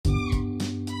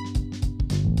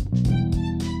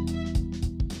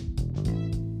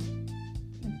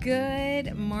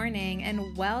Good morning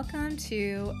and welcome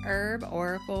to Herb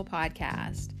Oracle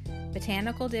Podcast,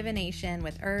 botanical divination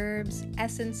with herbs,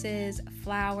 essences,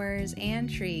 flowers, and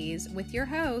trees with your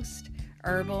host,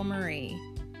 Herbal Marie.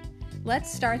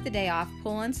 Let's start the day off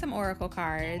pulling some oracle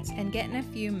cards and getting a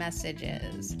few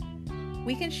messages.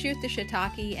 We can shoot the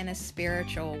shiitake in a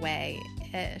spiritual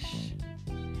way-ish.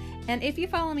 And if you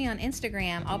follow me on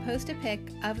Instagram, I'll post a pic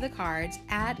of the cards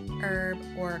at Herb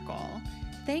Oracle.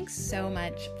 Thanks so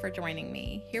much for joining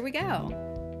me. Here we go.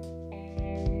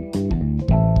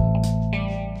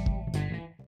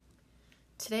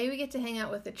 Today we get to hang out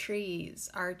with the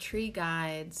trees, our tree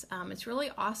guides. It's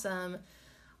really awesome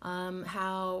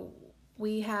how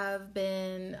we have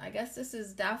been, I guess this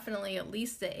is definitely at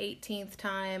least the 18th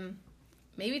time,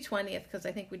 maybe 20th, because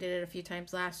I think we did it a few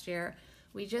times last year.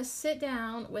 We just sit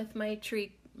down with my tree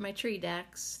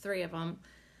decks, 3 of them,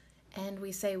 and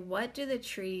we say, what do the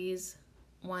trees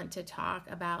want to talk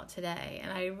about today?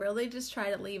 And I really just try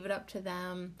to leave it up to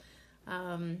them,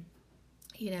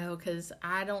 because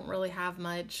I don't really have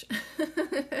much.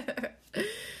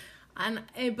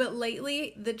 But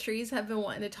lately, the trees have been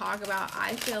wanting to talk about,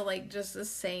 I feel like, just the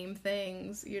same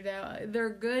things. They're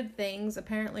good things.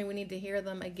 Apparently, we need to hear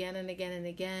them again and again and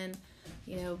again.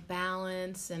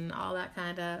 Balance and all that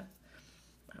kind of,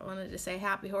 I wanted to say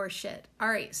happy horse shit. All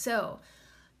right, so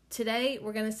today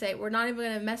we're going to say, we're not even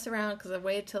going to mess around because I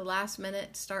waited till the last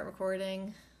minute to start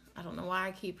recording. I don't know why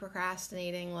I keep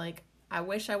procrastinating. I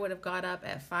wish I would have got up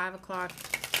at 5 o'clock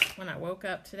when I woke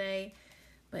up today,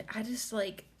 but I just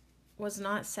was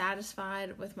not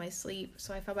satisfied with my sleep,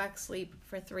 so I fell back asleep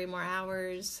for 3 more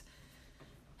hours.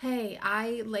 Hey,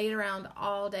 I laid around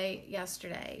all day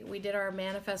yesterday. We did our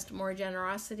Manifest More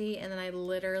Generosity, and then I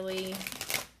literally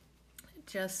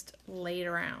just laid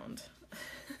around.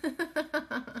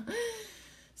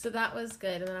 So that was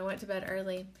good, and then I went to bed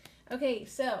early. Okay,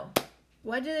 so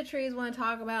what do the trees want to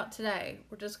talk about today?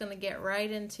 We're just going to get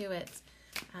right into it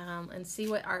and see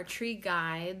what our tree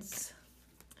guides,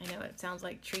 I know it sounds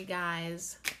like tree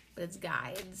guys, but it's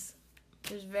guides.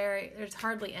 There's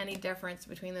hardly any difference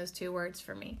between those 2 words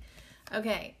for me.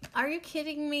 Okay, are you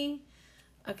kidding me?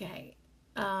 Okay,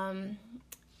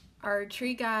 our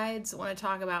tree guides want to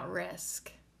talk about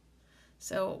risk.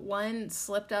 So one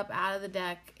slipped up out of the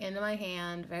deck into my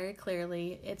hand very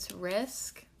clearly. It's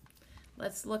risk.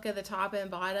 Let's look at the top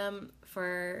and bottom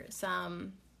for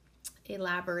some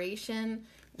elaboration.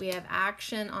 We have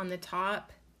action on the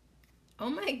top. Oh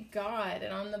my God,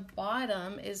 and on the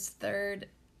bottom is 3rd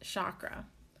chakra.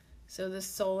 So the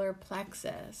solar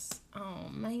plexus. Oh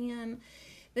man.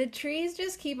 The trees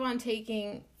just keep on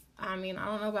taking, I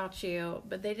don't know about you,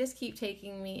 but they just keep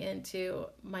taking me into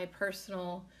my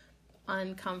personal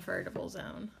uncomfortable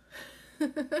zone.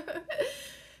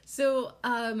 So,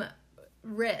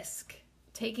 risk,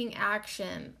 taking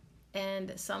action,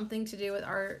 and something to do with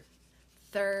our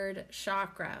 3rd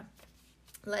chakra.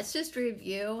 Let's just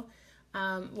review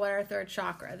what our 3rd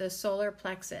chakra, the solar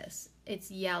plexus.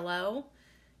 It's yellow,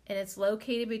 and it's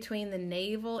located between the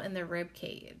navel and the rib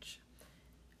cage.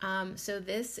 So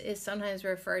this is sometimes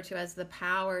referred to as the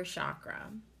power chakra.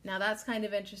 Now that's kind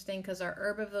of interesting because our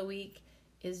herb of the week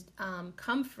is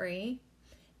comfrey.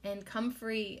 And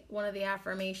comfrey, one of the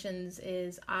affirmations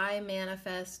is, I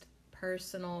manifest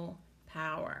personal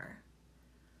power.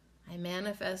 I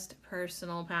manifest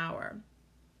personal power.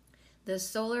 The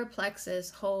solar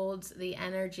plexus holds the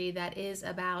energy that is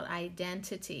about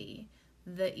identity,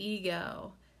 the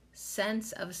ego,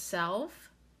 sense of self,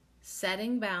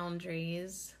 setting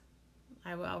boundaries.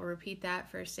 I'll repeat that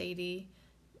for Sadie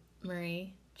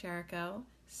Marie Jericho.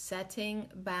 Setting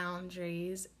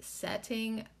boundaries,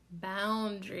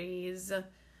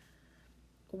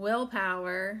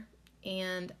 willpower,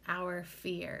 and our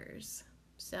fears.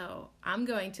 So I'm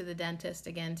going to the dentist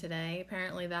again today.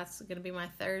 Apparently that's going to be my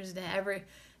Thursday,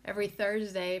 every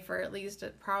Thursday for at least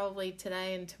probably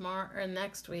today and tomorrow or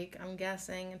next week, I'm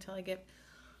guessing, until I get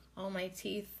all my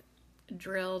teeth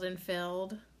drilled and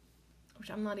filled, which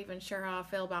I'm not even sure how I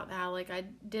feel about that. I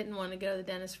didn't want to go to the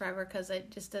dentist forever because it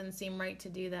just doesn't seem right to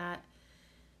do that.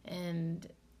 And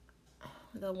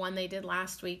the one they did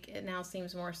last week, it now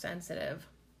seems more sensitive.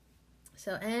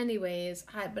 So anyways,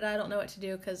 but I don't know what to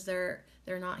do because they're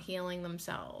not healing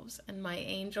themselves. And my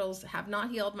angels have not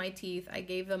healed my teeth. I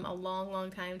gave them a long, long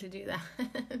time to do that.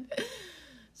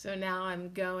 So now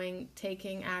I'm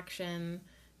taking action,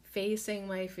 facing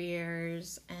my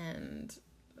fears, and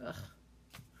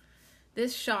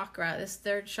this chakra, this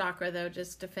 3rd chakra, though,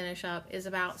 just to finish up, is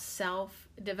about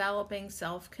developing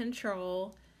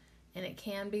self-control, and it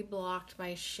can be blocked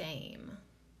by shame.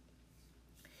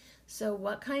 So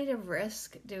what kind of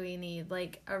risk do we need?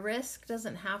 Like, a risk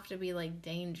doesn't have to be like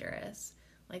dangerous.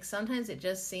 Like, sometimes it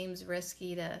just seems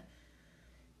risky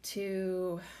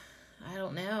to I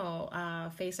don't know,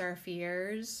 face our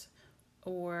fears,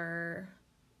 or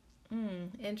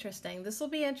interesting. This will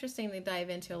be interesting to dive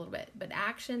into a little bit, but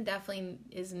action definitely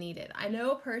is needed. I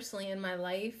know personally in my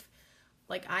life,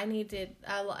 like, I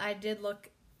did look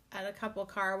at a couple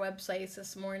car websites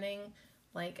this morning.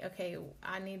 Like, okay,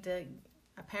 I need to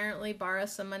apparently borrow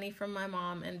some money from my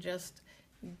mom and just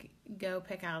go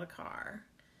pick out a car.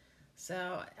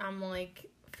 So I'm like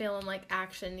feeling like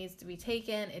action needs to be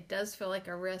taken. It does feel like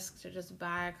a risk to just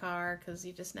buy a car because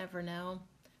you just never know.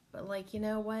 But like, you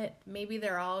know what? Maybe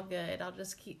they're all good. I'll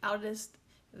just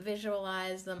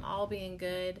visualize them all being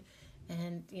good,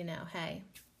 and hey.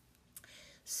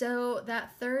 So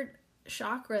that third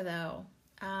chakra though,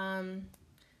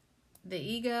 the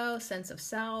ego, sense of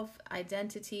self,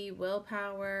 identity,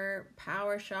 willpower,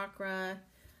 power chakra,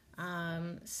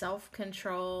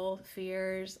 self-control,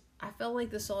 fears. I feel like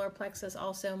the solar plexus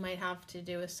also might have to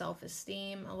do with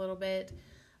self-esteem a little bit.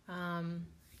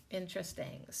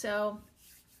 Interesting. So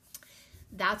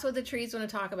that's what the trees want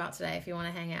to talk about today if you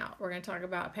want to hang out. We're going to talk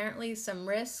about apparently some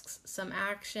risks, some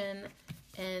action,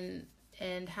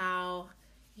 and how,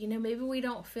 maybe we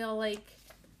don't feel like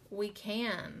we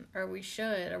can, or we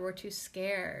should, or we're too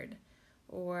scared,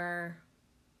 or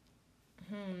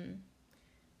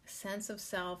sense of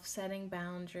self, setting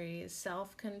boundaries,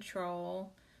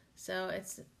 self-control. So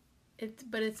it's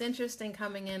interesting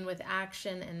coming in with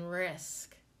action and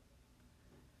risk.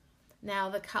 Now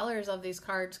the colors of these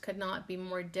cards could not be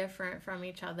more different from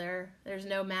each other. There's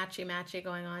no matchy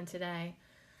going on today.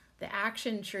 The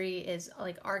action tree is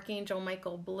like Archangel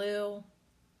Michael blue,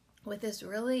 with this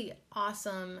really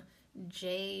awesome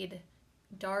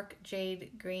dark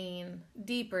jade green,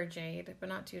 deeper jade, but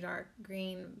not too dark,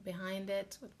 green behind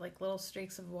it with like little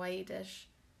streaks of whitish.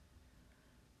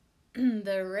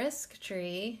 The risk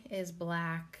tree is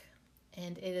black,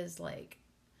 and it is like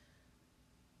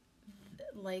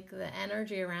the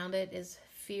energy around it is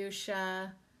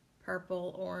fuchsia,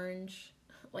 purple, orange.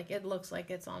 Like, it looks like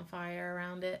it's on fire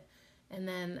around it. And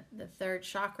then the third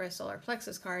chakra solar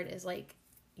plexus card is like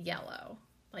yellow.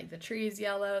 Like, the tree is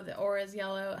yellow, the aura is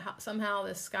yellow, somehow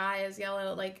the sky is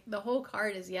yellow. Like, the whole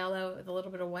card is yellow with a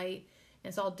little bit of white. And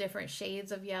it's all different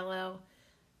shades of yellow.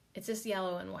 It's just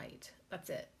yellow and white. That's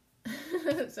it.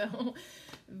 So,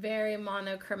 very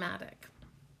monochromatic.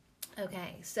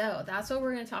 Okay, so that's what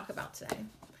we're going to talk about today.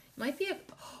 Might be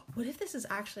what if this is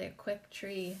actually a quick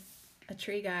tree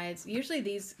guides? Usually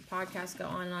these podcasts go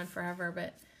on and on forever,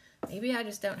 but maybe I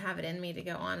just don't have it in me to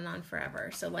go on and on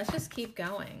forever. So let's just keep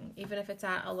going, even if it's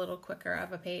at a little quicker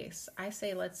of a pace. I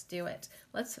say let's do it.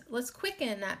 Let's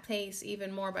quicken that pace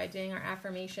even more by doing our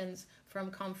affirmations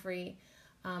from Comfrey,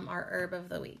 our herb of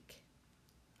the week.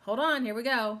 Hold on, here we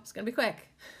go. It's going to be quick.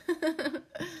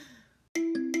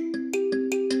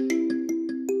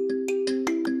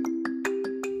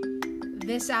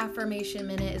 This affirmation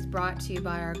minute is brought to you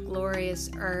by our glorious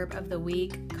herb of the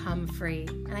week, Comfrey,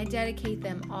 and I dedicate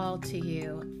them all to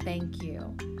you. Thank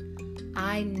you.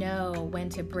 I know when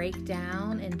to break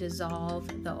down and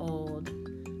dissolve the old.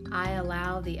 I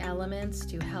allow the elements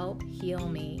to help heal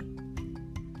me.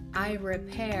 I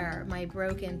repair my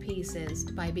broken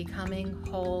pieces by becoming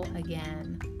whole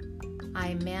again.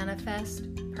 I manifest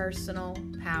personal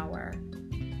power.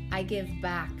 I give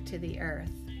back to the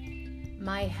earth.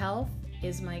 My health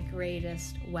is my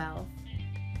greatest wealth.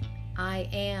 I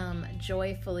am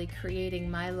joyfully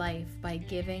creating my life by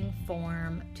giving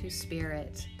form to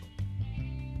spirit.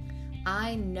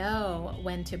 I know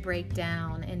when to break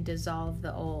down and dissolve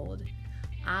the old.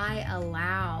 I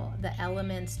allow the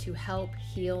elements to help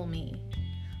heal me.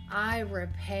 I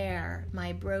repair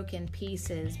my broken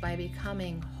pieces by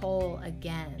becoming whole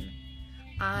again.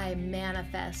 I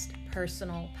manifest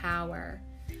personal power.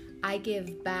 I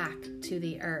give back to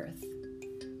the earth.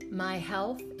 My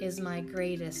health is my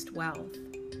greatest wealth.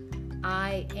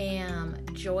 I am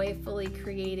joyfully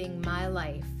creating my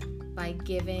life by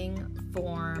giving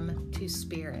form to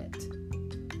spirit.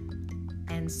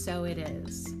 And so it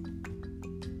is.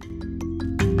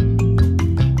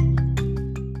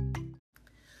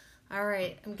 All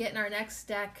right, I'm getting our next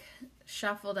deck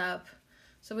shuffled up.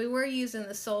 So we were using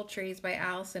the Soul Trees by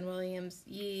Allison Williams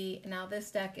Yee. Now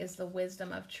this deck is the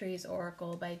Wisdom of Trees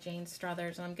Oracle by Jane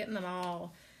Struthers. And I'm getting them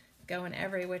all going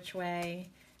every which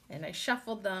way. And I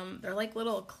shuffled them. They're like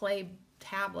little clay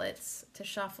tablets to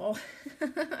shuffle.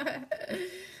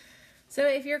 So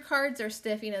if your cards are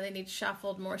stiff, they need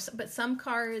shuffled more. But some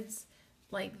cards,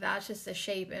 like that's just the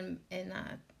shape and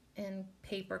in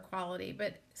paper quality,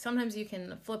 but sometimes you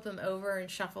can flip them over and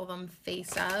shuffle them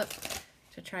face up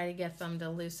to try to get them to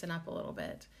loosen up a little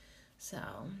bit. So,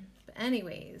 but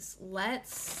anyways,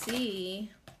 let's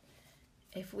see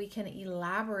if we can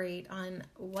elaborate on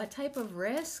what type of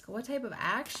risk, what type of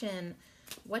action,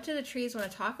 what do the trees want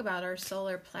to talk about our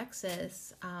solar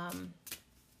plexus?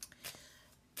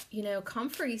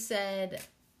 Comfrey said,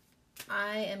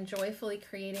 I am joyfully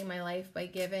creating my life by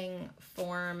giving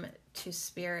form to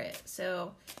spirit.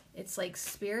 So it's like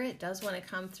spirit does want to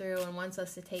come through and wants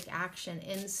us to take action,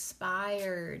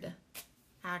 inspired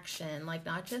action, like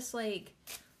not just like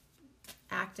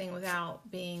acting without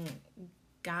being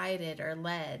guided or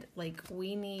led. Like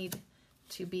we need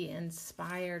to be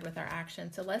inspired with our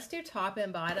action. So let's do top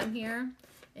and bottom here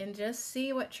and just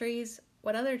see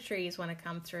what other trees want to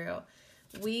come through.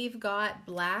 We've got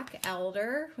black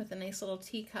elder with a nice little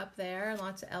teacup there,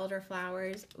 lots of elder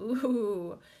flowers.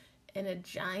 Ooh, and a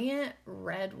giant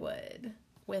redwood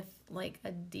with like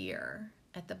a deer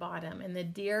at the bottom. And the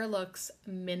deer looks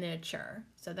miniature.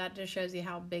 So that just shows you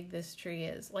how big this tree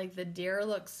is. Like the deer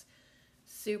looks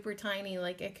super tiny,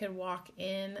 like it could walk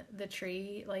in the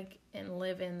tree, like, and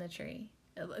live in the tree.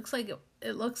 It looks like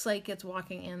it's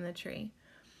walking in the tree.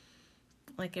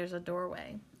 Like there's a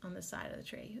doorway on the side of the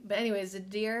tree. But anyways, the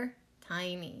deer,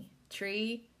 tiny.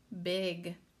 Tree,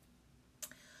 big.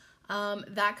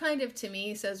 That kind of, to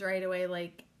me, says right away,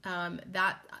 like,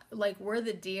 that, like, we're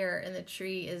the deer and the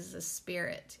tree is the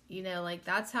spirit. Like,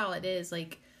 that's how it is.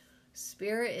 Like,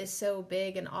 spirit is so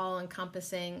big and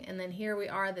all-encompassing. And then here we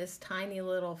are, this tiny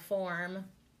little form.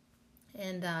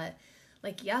 And,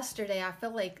 like, yesterday, I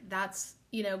feel like that's,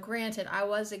 granted, I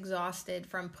was exhausted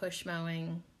from push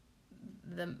mowing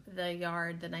the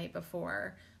yard the night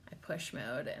before I push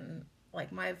mowed, and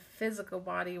like my physical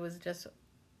body was just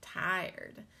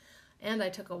tired, and I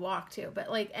took a walk too. But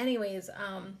like anyways,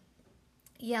 my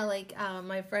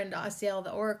friend Asiel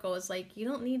the Oracle is like, you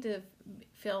don't need to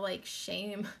feel like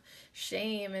shame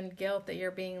and guilt that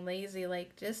you're being lazy.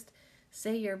 Like just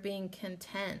say you're being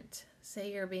content,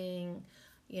 say you're being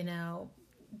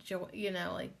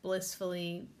like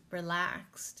blissfully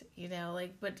relaxed,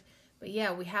 But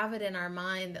yeah, we have it in our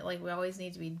mind that like we always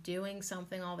need to be doing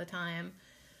something all the time.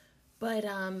 But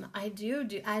I do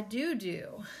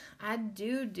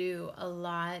a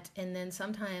lot, and then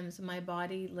sometimes my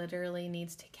body literally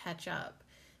needs to catch up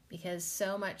because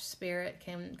so much spirit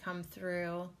can come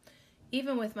through.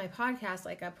 Even with my podcast,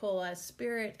 like I pull a lot of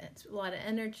spirit, a lot of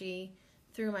energy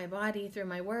through my body, through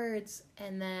my words,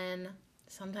 and then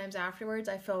sometimes afterwards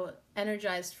I feel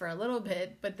energized for a little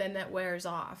bit, but then that wears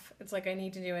off. It's like I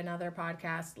need to do another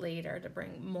podcast later to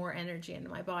bring more energy into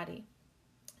my body.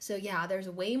 So yeah, there's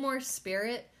way more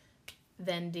spirit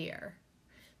than deer.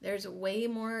 There's way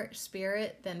more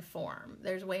spirit than form.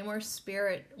 There's way more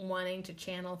spirit wanting to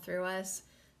channel through us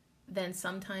than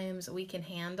sometimes we can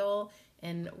handle.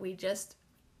 And we just,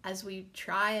 as we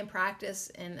try and practice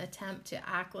and attempt to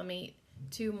acclimate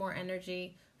to more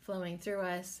energy flowing through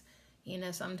us,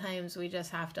 sometimes we just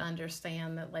have to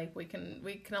understand that like we can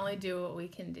only do what we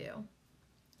can do.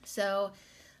 So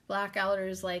Black Elder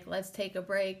is like, let's take a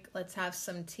break. Let's have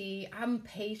some tea. I'm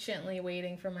patiently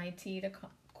waiting for my tea to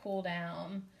cool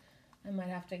down. I might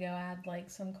have to go add like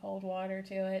some cold water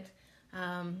to it.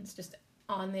 It's just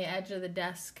on the edge of the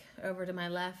desk over to my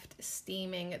left,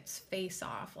 steaming its face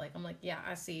off. Like, I'm like, yeah,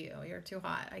 I see you. You're too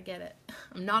hot. I get it.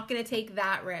 I'm not going to take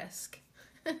that risk.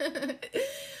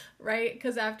 Right?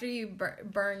 Because after you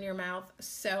burn your mouth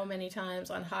so many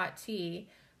times on hot tea,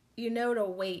 to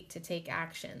wait to take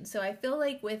action. So I feel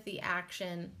like with the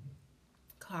action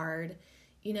card,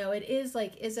 it is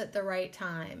like, is it the right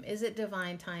time? Is it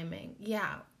divine timing?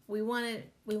 Yeah, we want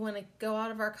to go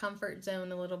out of our comfort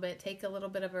zone a little bit, take a little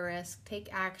bit of a risk, take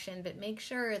action, but make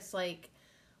sure it's like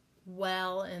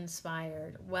well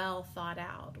inspired, well thought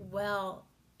out, well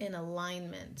in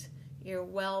alignment. You're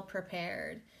well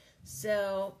prepared.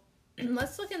 So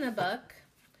let's look in the book.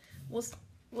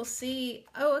 We'll see.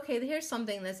 Oh, okay, here's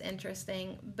something that's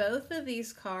interesting. Both of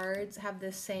these cards have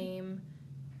the same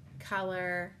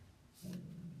color.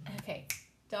 Okay,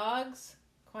 dogs,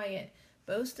 quiet.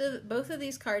 Both of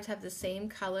these cards have the same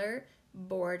color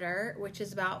border, which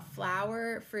is about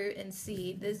flower, fruit, and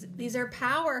seed. These are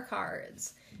power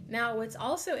cards. Now, what's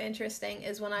also interesting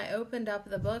is when I opened up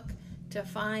the book to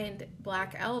find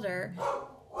Black Elder,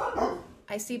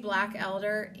 I see Black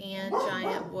Elder and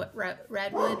giant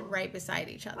redwood right beside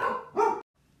each other.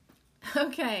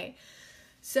 Okay,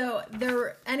 so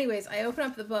anyways, I open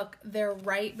up the book, they're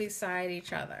right beside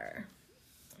each other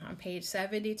on page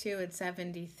 72 and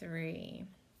 73.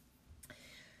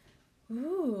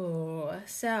 Ooh,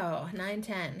 so 9,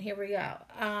 10. Here we go.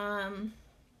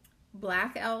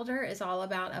 Black Elder is all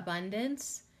about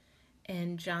abundance,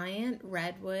 and Giant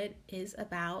Redwood is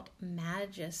about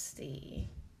majesty.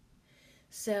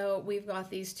 So we've got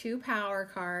these two power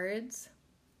cards.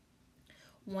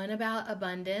 One about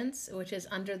abundance, which is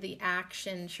under the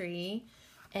action tree,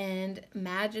 and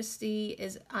majesty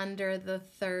is under the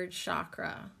third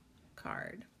chakra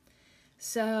card.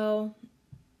 So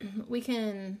we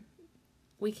can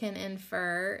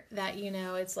infer that,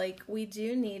 it's like we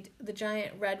do need, the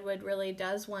Giant Redwood really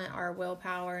does want our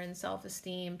willpower and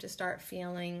self-esteem to start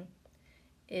feeling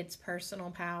its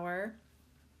personal power,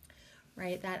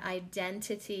 right? That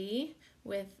identity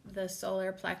with the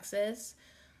solar plexus,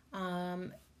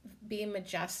 be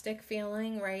majestic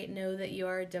feeling, right? Know that you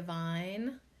are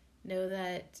divine. Know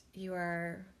that you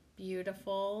are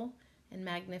beautiful and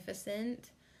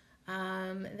magnificent.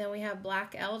 Then we have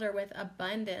Black Elder with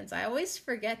abundance. I always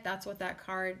forget that's what that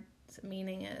card's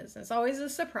meaning is. It's always a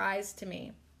surprise to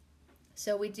me.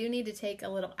 So we do need to take a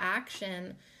little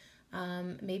action,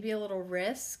 maybe a little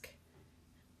risk.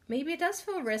 Maybe it does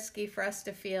feel risky for us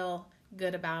to feel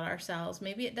good about ourselves.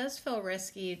 Maybe it does feel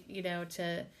risky,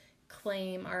 to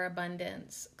claim our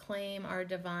abundance, claim our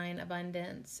divine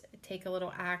abundance, take a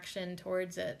little action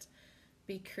towards it,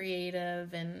 be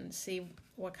creative and see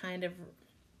what kind of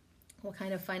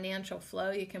financial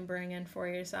flow you can bring in for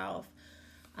yourself.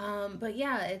 But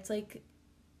yeah, it's like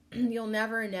you'll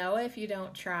never know if you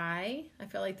don't try. I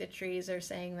feel like the trees are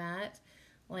saying that.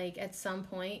 Like at some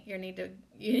point you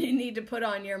need to put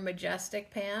on your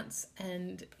majestic pants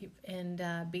and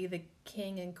be the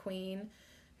king and queen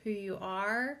who you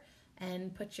are,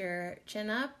 and put your chin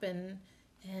up and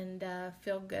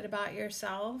feel good about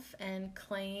yourself and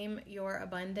claim your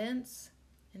abundance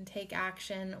and take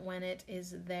action when it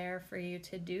is there for you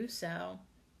to do so.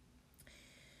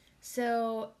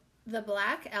 So the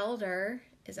Black Elder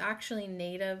is actually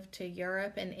native to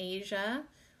Europe and Asia.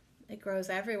 It grows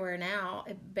everywhere now.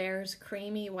 It bears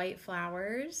creamy white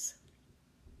flowers,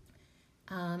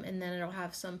 and then it'll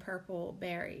have some purple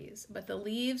berries. But the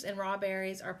leaves and raw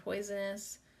berries are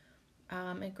poisonous.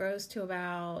 It grows to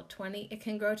about 20. It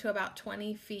can grow to about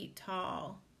 20 feet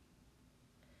tall.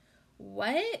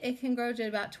 What? It can grow to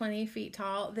about 20 feet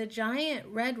tall. The Giant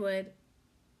Redwood.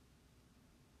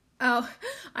 Oh,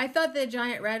 I thought the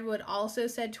Giant Redwood also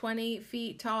said 20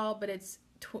 feet tall, but it's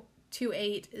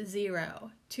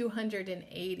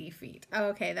 280 feet.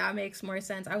 Okay, that makes more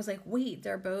sense. I was like, wait,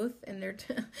 they're both, and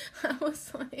I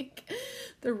was like,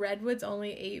 the Redwood's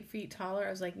only 8 feet taller. I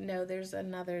was like, no, there's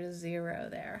another 0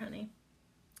 there, honey.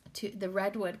 The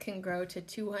Redwood can grow to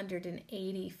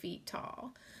 280 feet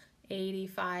tall.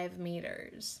 85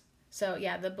 meters. So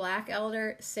yeah, the Black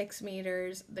Elder 6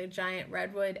 meters, the Giant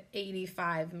Redwood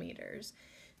 85 meters.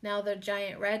 Now the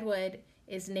Giant Redwood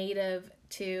is native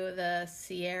to the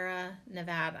Sierra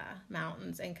Nevada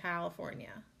mountains in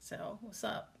California. So what's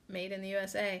up? Made in the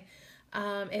USA.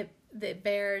 It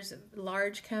bears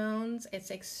large cones.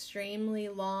 It's extremely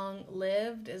long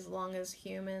lived, as long as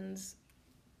humans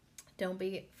don't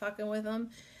be fucking with them.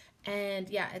 And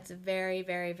yeah, it's very,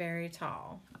 very, very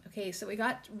tall. Okay, so we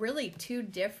got really two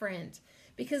different,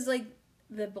 because like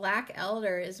the Black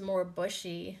Elder is more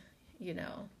bushy,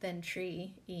 than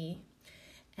tree-y.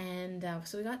 And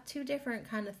so we got two different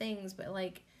kind of things, but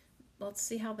like, let's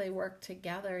see how they work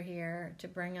together here to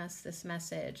bring us this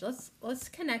message. Let's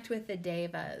connect with the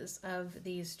devas of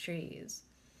these trees.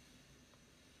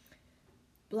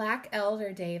 Black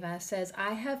Elder Deva says,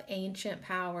 I have ancient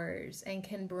powers and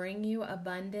can bring you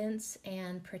abundance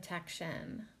and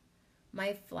protection.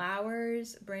 My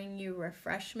flowers bring you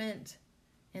refreshment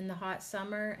in the hot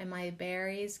summer, and my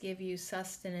berries give you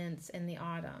sustenance in the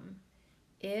autumn.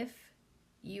 If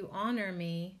you honor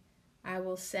me, I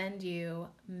will send you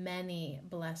many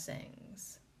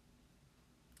blessings.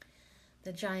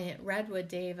 The Giant Redwood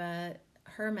Deva,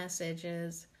 her message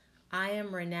is, I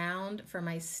am renowned for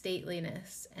my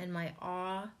stateliness and my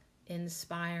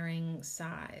awe-inspiring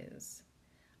size.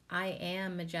 I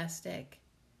am majestic,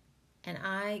 and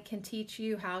I can teach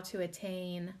you how to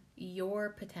attain your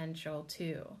potential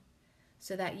too,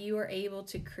 so that you are able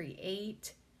to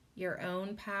create your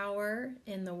own power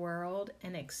in the world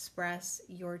and express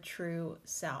your true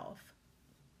self.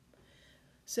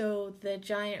 So the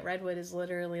Giant Redwood is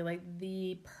literally like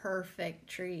the perfect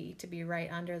tree to be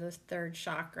right under the third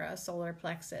chakra, solar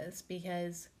plexus,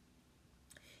 because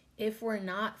if we're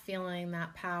not feeling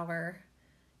that power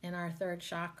in our third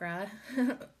chakra,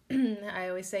 I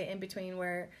always say in between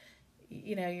where,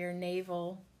 your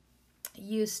navel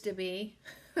used to be,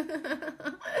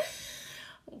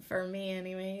 For me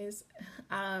anyways.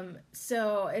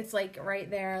 So it's like right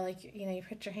there, like, you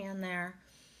put your hand there,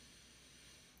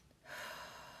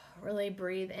 really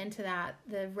breathe into that.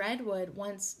 The redwood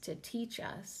wants to teach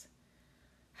us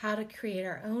how to create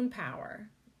our own power,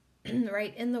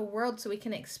 right, in the world, so we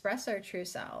can express our true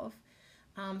self,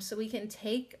 so we can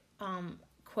take,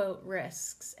 quote,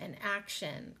 risks and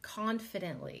action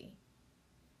confidently,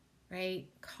 right?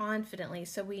 Confidently,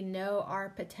 so we know our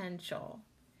potential,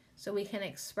 so we can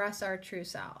express our true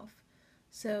self.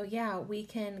 So yeah, we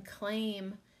can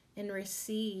claim and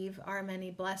receive our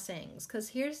many blessings. Because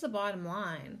here's the bottom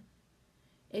line.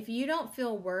 If you don't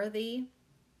feel worthy,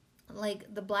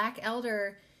 like the black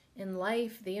elder in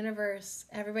life, the universe,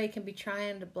 everybody can be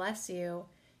trying to bless you.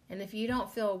 And if you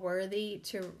don't feel worthy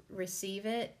to receive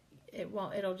it,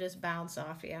 it'll just bounce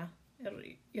off you.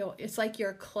 It's like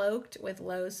you're cloaked with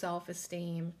low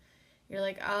self-esteem. You're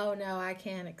like, oh no, I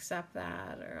can't accept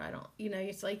that. Or I don't,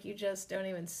 it's like you just don't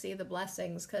even see the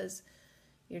blessings because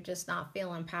you're just not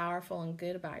feeling powerful and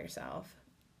good about yourself.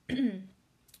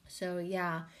 So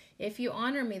yeah, if you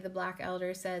honor me, the black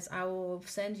elder says, I will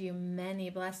send you many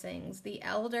blessings. The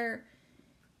elder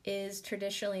is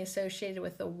traditionally associated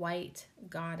with the white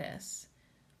goddess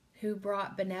who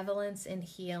brought benevolence and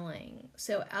healing.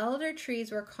 So elder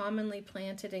trees were commonly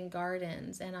planted in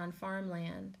gardens and on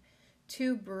farmland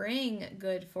to bring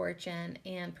good fortune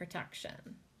and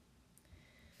protection.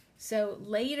 So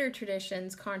later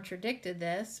traditions contradicted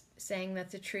this, saying that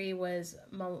the tree was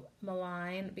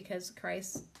malign because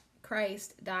Christ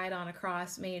died on a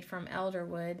cross made from elder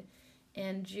wood,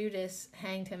 and Judas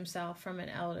hanged himself from an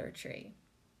elder tree.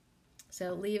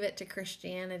 So leave it to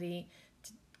Christianity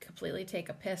to completely take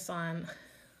a piss on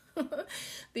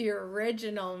the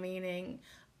original meaning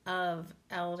of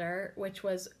elder, which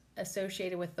was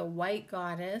associated with the white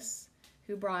goddess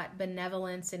who brought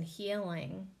benevolence and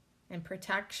healing and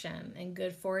protection and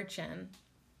good fortune.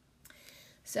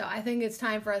 So I think it's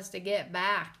time for us to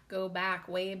go back,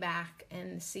 way back,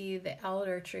 and see the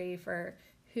elder tree for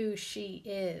who she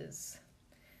is.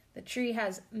 The tree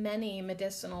has many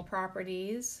medicinal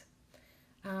properties,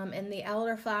 and the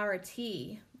elderflower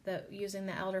tea, using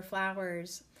the elder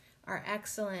flowers, are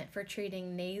excellent for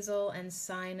treating nasal and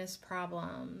sinus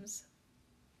problems.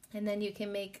 And then you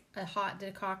can make a hot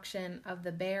decoction of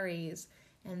the berries,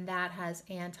 and that has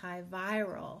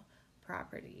antiviral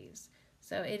properties.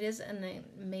 So it is an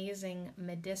amazing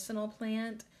medicinal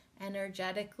plant,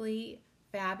 energetically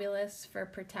fabulous for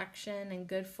protection and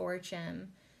good fortune.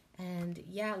 And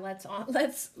yeah, let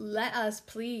us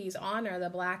please honor the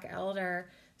black elder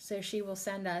so she will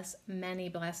send us many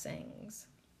blessings.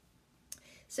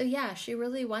 So yeah, she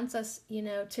really wants us,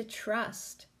 to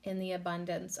trust in the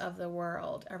abundance of the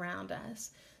world around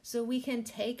us so we can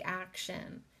take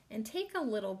action and take a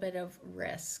little bit of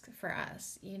risk for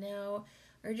us,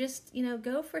 or just,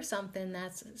 go for something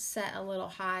that's set a little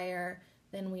higher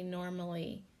than we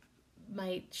normally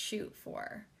might shoot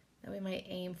for, that we might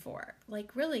aim for.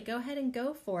 Like, really, go ahead and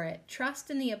go for it. Trust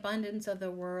in the abundance of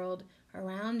the world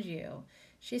around you.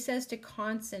 She says to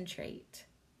concentrate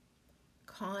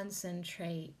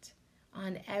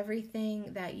on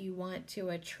everything that you want to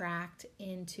attract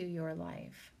into your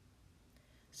life.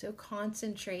 So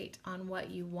concentrate on what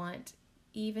you want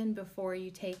even before you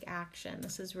take action.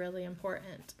 This is really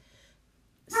important.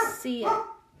 See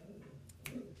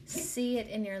it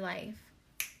in your life.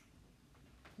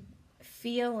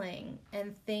 Feeling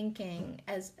and thinking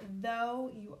as though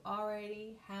you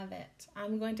already have it.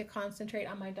 I'm going to concentrate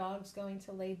on my dog's going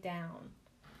to lay down.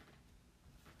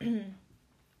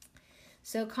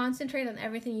 So concentrate on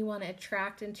everything you want to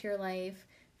attract into your life,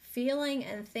 feeling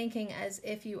and thinking as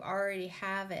if you already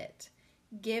have it.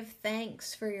 Give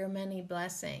thanks for your many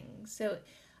blessings. So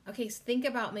think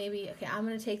about I'm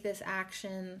going to take this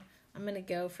action. I'm going to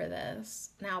go for this.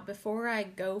 Now, before I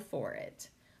go for it,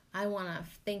 I want to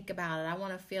think about it. I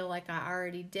want to feel like I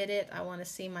already did it. I want to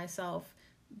see myself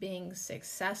being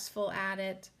successful at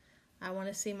it. I want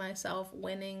to see myself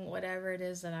winning whatever it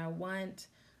is that I want.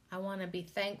 I want to be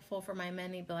thankful for my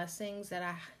many blessings that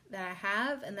I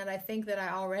have and that I think that I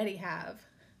already have,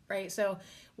 right? So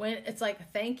when it's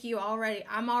like, thank you already.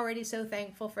 I'm already so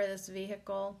thankful for this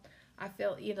vehicle. I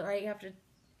feel, right? You have to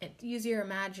use your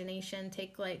imagination.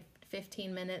 Take like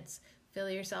 15 minutes. Feel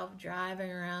yourself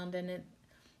driving around in it.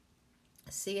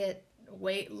 See it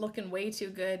looking way too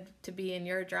good to be in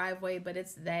your driveway, but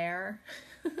it's there.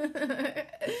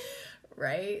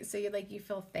 Right? So you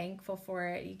feel thankful for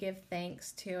it. You give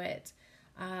thanks to it.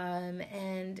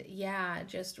 And yeah,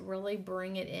 just really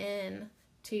bring it in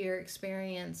to your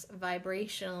experience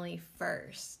vibrationally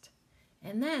first.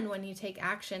 And then when you take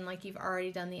action, like you've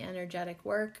already done the energetic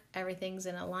work, everything's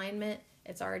in alignment,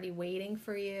 it's already waiting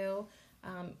for you.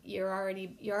 You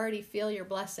already feel your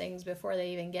blessings before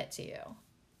they even get to you.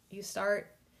 You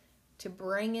start to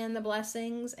bring in the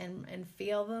blessings and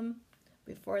feel them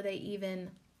before they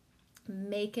even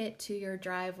make it to your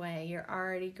driveway. You're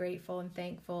already grateful and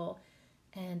thankful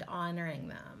and honoring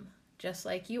them, just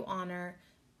like you honor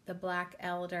the black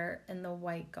elder and the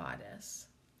white goddess.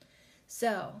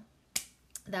 So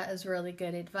that is really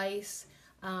good advice.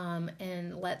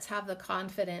 And let's have the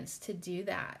confidence to do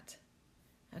that.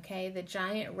 Okay, the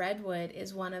giant redwood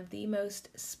is one of the most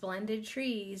splendid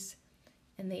trees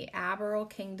in the arboreal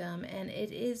kingdom, and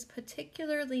it is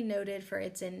particularly noted for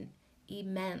its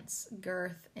immense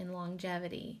girth and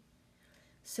longevity.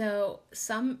 So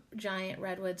some giant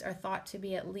redwoods are thought to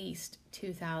be at least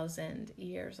 2,000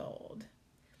 years old.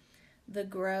 The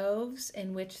groves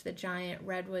in which the giant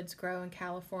redwoods grow in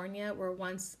California were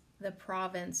once the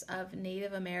province of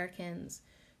Native Americans,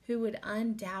 who would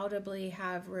undoubtedly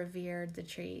have revered the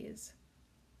trees.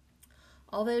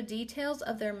 Although details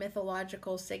of their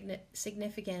mythological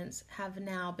significance have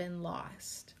now been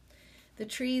lost. The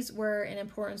trees were an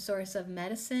important source of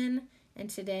medicine, and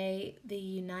today the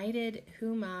United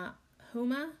Huma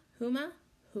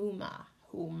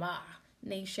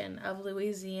Nation of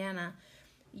Louisiana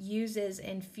uses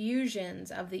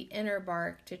infusions of the inner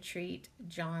bark to treat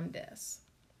jaundice.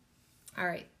 All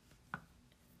right.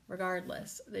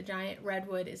 Regardless, the giant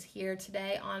redwood is here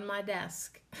today on my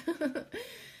desk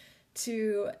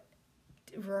to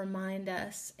remind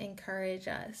us, encourage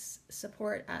us,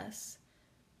 support us,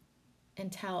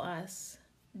 and tell us,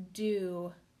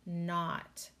 do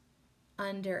not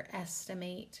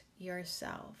underestimate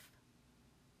yourself.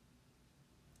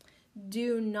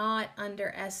 Do not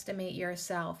underestimate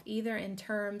yourself, either in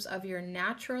terms of your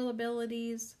natural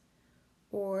abilities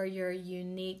or your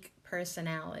unique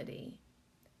personality.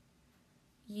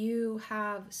 You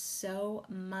have so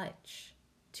much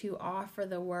to offer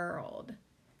the world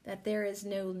that there is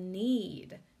no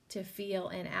need to feel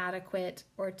inadequate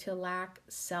or to lack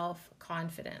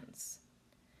self-confidence.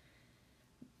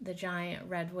 The giant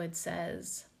redwood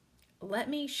says, "Let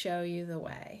me show you the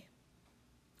way."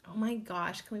 Oh my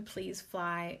gosh, can we please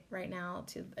fly right now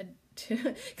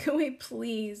can we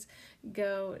please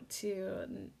go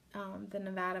to the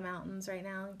Nevada mountains right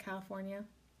now in California?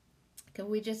 Can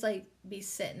we just be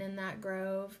sitting in that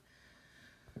grove?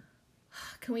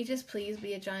 Can we just please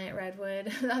be a giant redwood?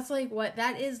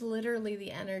 That is literally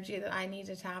the energy that I need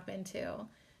to tap into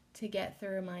to get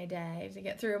through my day, to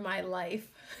get through my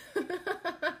life.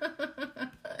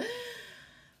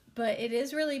 But it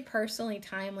is really personally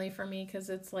timely for me, because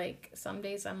it's some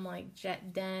days I'm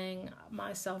dang,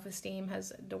 my self-esteem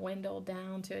has dwindled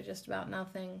down to just about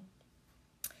nothing.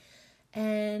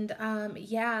 And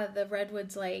the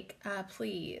redwood's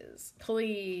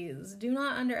please do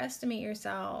not underestimate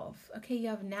yourself. Okay, you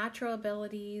have natural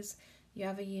abilities, you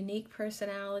have a unique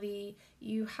personality,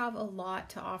 you have a lot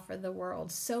to offer the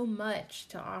world, so much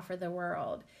to offer the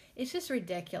world. It's just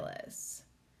ridiculous.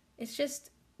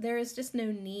 There is just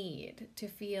no need to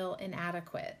feel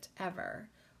inadequate ever,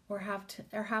 or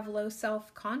have low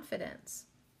self-confidence.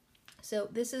 So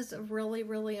this is a really,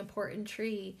 really important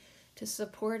tree to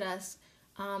support us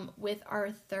with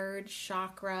our third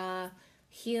chakra,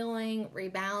 healing,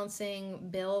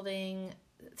 rebalancing, building,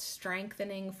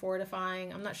 strengthening,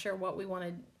 fortifying. I'm not sure what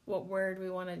word we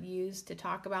want to use to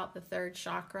talk about the third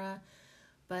chakra,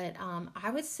 but I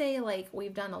would say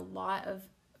we've done a lot of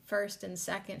first and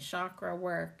second chakra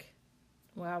work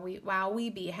while we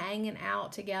be hanging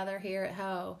out together here at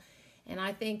Ho. And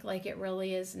I think it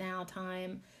really is now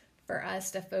time for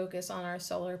us to focus on our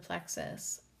solar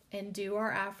plexus and do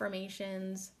our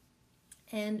affirmations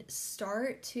and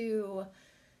start to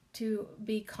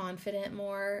be confident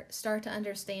more, start to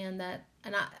understand that,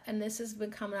 and this has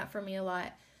been coming up for me a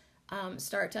lot,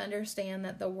 start to understand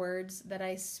that the words that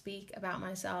I speak about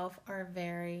myself are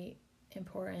very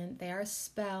important. They are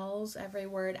spells. Every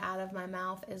word out of my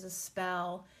mouth is a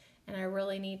spell, and I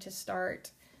really need to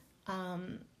start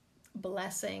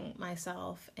blessing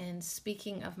myself and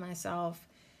speaking of myself,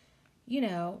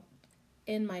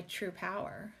 in my true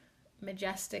power,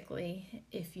 majestically,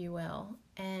 if you will.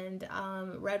 And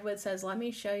Redwood says, "Let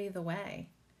me show you the way."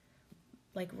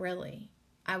 Really,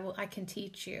 I can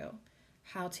teach you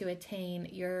how to attain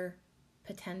your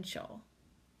potential.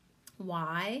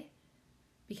 Why?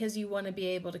 Because you want to be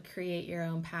able to create your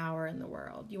own power in the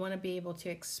world. You want to be able to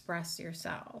express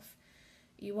yourself.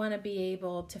 You want to be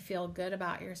able to feel good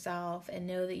about yourself and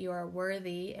know that you are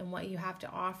worthy and what you have to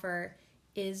offer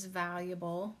is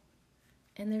valuable.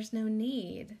 And there's no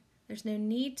need There's no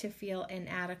need to feel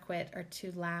inadequate or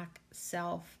to lack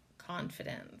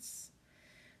self-confidence.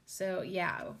 So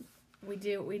yeah,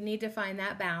 we need to find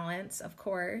that balance, of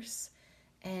course.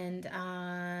 And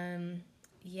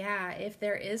yeah, if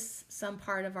there is some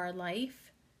part of our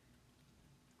life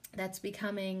that's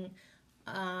becoming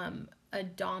a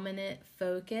dominant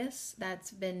focus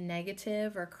that's been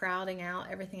negative or crowding out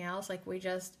everything else, like we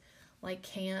just like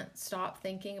can't stop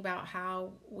thinking about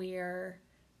how we're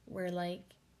like,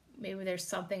 maybe there's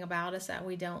something about us that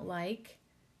we don't like,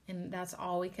 and that's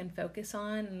all we can focus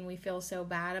on, and we feel so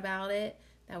bad about it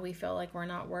that we feel like we're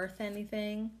not worth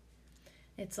anything.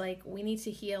 It's like we need to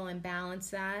heal and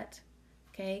balance that,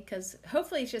 okay? Because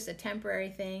hopefully it's just a temporary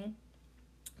thing,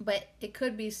 but it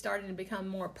could be starting to become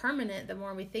more permanent the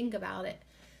more we think about it.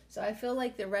 So I feel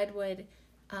like the redwood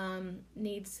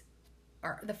needs,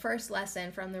 or the first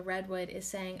lesson from the redwood is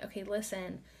saying, okay,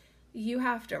 listen, you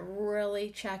have to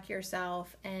really check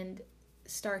yourself and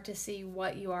start to see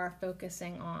what you are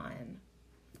focusing on,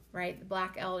 right? The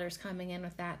black elder's coming in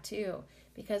with that too,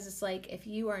 because it's like if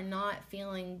you are not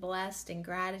feeling blessed and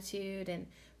gratitude and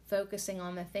focusing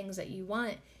on the things that you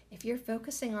want, if you're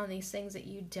focusing on these things that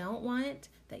you don't want,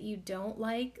 that you don't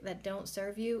like, that don't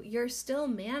serve you, you're still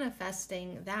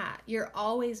manifesting that. You're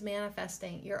always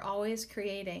manifesting. You're always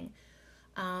creating.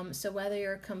 So whether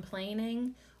you're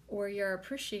complaining or you're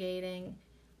appreciating,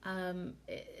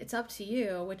 it's up to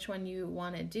you which one you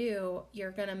want to do.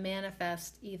 You're going to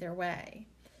manifest either way.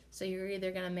 So you're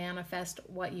either going to manifest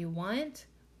what you want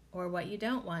or what you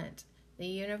don't want. The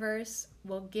universe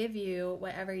will give you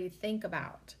whatever you think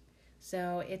about.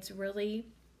 So it's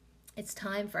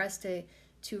time for us to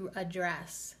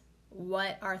address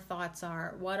what our thoughts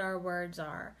are, what our words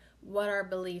are, what our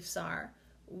beliefs are,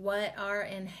 what our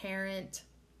inherent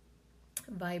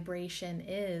vibration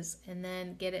is, and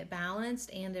then get it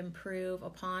balanced and improve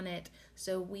upon it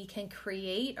so we can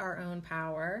create our own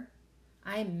power.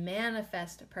 I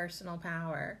manifest personal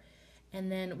power,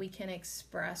 and then we can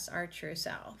express our true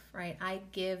self, right? I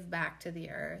give back to the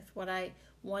earth. What I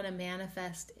want to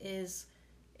manifest is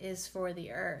for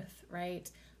the earth, right?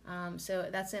 So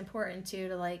that's important too,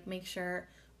 to like make sure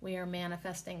we are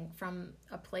manifesting from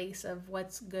a place of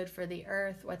what's good for the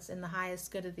earth, what's in the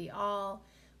highest good of the all.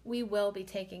 We will be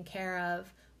taken care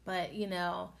of, but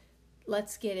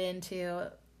let's get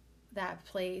into that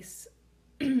place.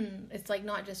 It's like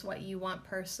not just what you want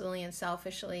personally and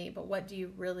selfishly, but what do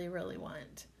you really, really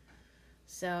want?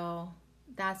 So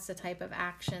that's the type of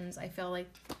actions I feel like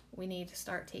we need to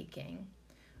start taking.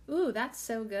 Ooh, that's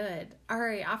so good. All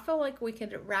right, I feel like we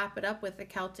could wrap it up with the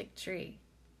Celtic tree.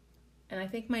 And I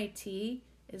think my tea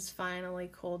is finally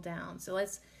cooled down. So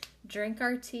let's drink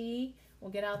our tea.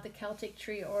 We'll get out the Celtic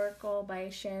Tree Oracle by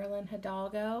Sherilyn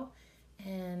Hidalgo,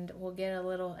 and we'll get a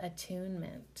little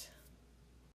attunement.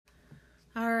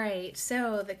 All right,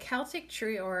 so the Celtic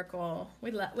Tree Oracle.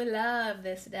 We love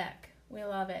this deck. We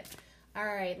love it. All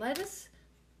right,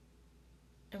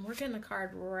 and we're getting a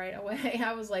card right away.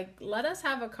 I was like, let us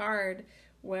have a card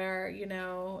where,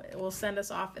 it will send us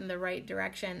off in the right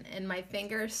direction. And my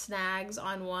finger snags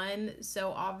on one,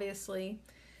 so obviously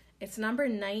it's number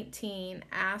 19,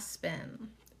 Aspen.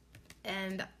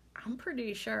 And I'm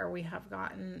pretty sure we have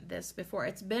gotten this before.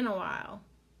 It's been a while,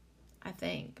 I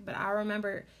think. But I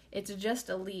remember it's just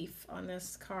a leaf on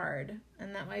this card.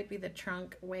 And that might be the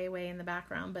trunk way in the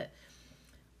background. But,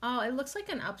 it looks like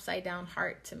an upside down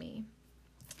heart to me.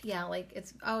 Yeah, like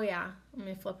it's, let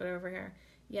me flip it over here.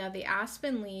 Yeah, the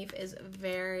aspen leaf is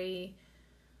very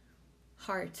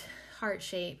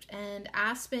heart-shaped. And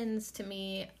aspens to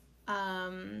me,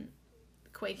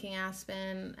 quaking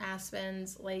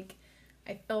aspens, like,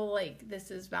 I feel like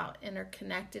this is about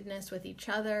interconnectedness with each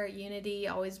other, unity,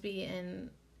 always be in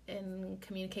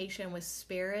communication with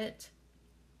spirit.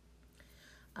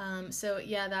 So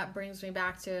yeah, that brings me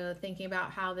back to thinking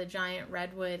about how the giant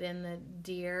redwood and the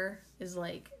deer is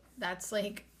like, that's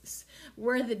like,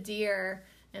 we're the deer,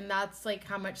 and that's like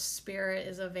how much spirit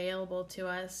is available to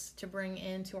us to bring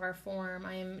into our form.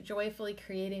 I am joyfully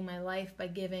creating my life by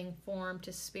giving form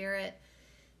to spirit.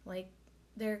 Like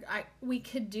we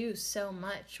could do so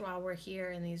much while we're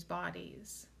here in these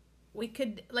bodies. We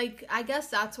could, like, I guess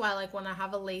that's why, like, when I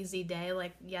have a lazy day,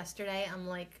 like yesterday, I'm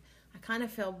like, I kind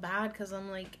of feel bad because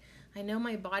I'm like, I know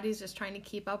my body's just trying to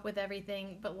keep up with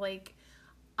everything, but like,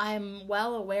 I'm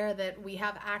well aware that we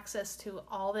have access to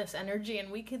all this energy, and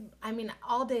we could,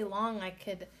 all day long,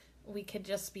 we could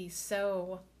just be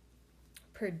so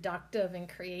productive and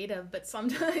creative, but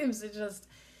sometimes it's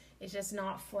just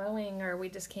not flowing, or we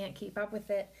just can't keep up with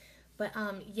it. But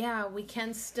we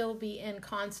can still be in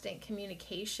constant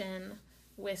communication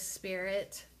with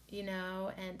spirit,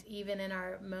 and even in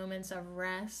our moments of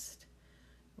rest,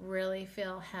 really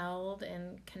feel held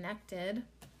and connected.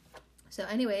 So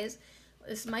anyways,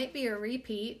 this might be a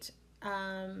repeat,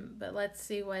 but let's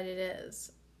see what it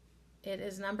is. It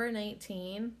is number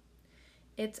 19.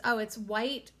 It's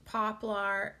white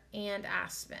poplar and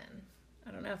aspen.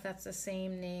 I don't know if that's the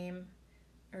same name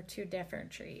or two different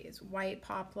trees. White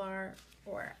poplar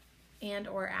or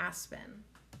aspen.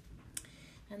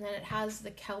 And then it has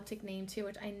the Celtic name too,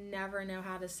 which I never know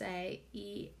how to say.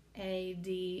 Eadha.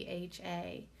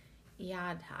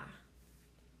 Eadha.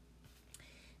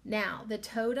 Now, the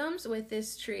totems with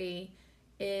this tree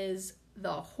is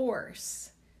the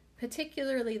horse,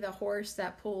 particularly the horse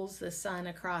that pulls the sun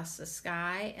across the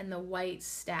sky, and the white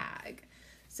stag.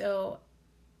 So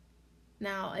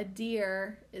now a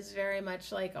deer is very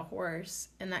much like a horse,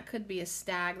 and that could be a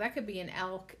stag. That could be an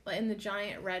elk. In the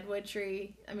giant redwood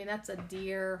tree, I mean, that's a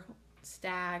deer,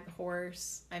 stag,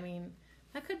 horse. I mean,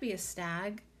 that could be a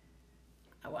stag.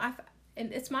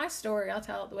 And it's my story. I'll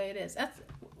tell it the way it is.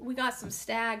 We got some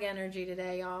stag energy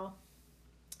today, y'all.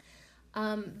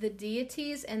 The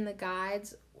deities and the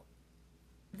guides,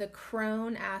 the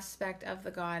crone aspect of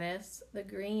the goddess, the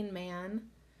green man,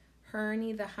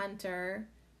 Herne the hunter,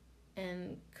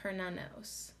 and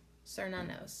Cernunnos.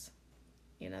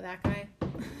 You know that guy?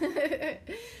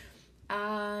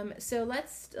 So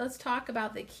let's talk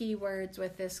about the keywords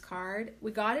with this card.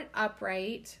 We got it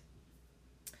upright.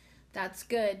 That's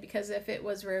good, because if it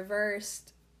was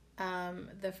reversed,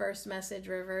 the first message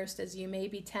reversed is you may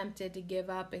be tempted to give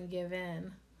up and give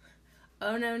in.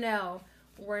 Oh, no.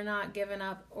 We're not giving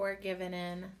up or giving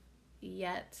in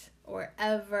yet or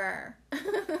ever.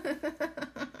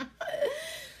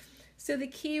 So the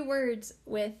key words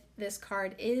with this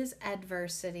card is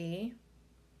adversity,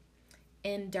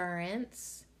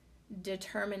 endurance,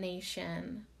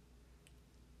 determination,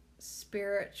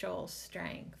 spiritual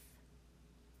strength,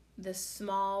 the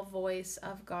small voice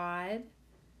of God,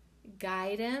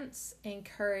 guidance,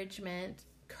 encouragement,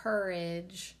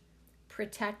 courage,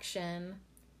 protection,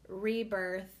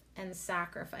 rebirth, and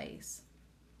sacrifice.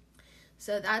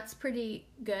 So that's pretty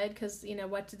good, because,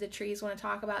 what did the trees want to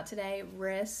talk about today?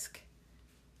 Risk,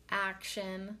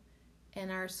 action,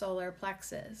 and our solar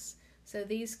plexus. So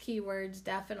these keywords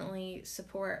definitely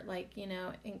support,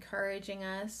 encouraging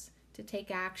us to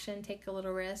take action, take a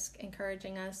little risk,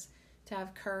 encouraging us to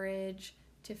have courage,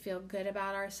 to feel good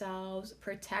about ourselves,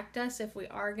 protect us if we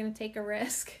are going to take a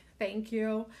risk. Thank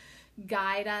you.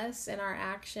 Guide us in our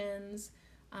actions.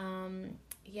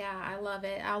 I love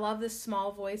it. I love the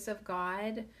small voice of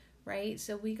God, right?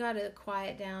 So we got to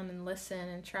quiet down and listen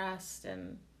and trust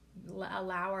and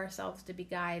allow ourselves to be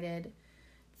guided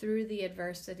through the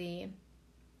adversity.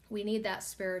 We need that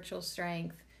spiritual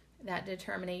strength, that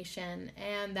determination,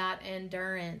 and that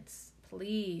endurance.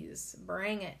 Please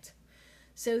bring it.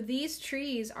 So these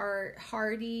trees are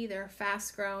hardy, they're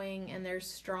fast growing, and they're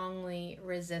strongly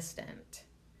resistant.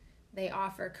 They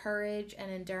offer courage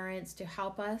and endurance to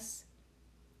help us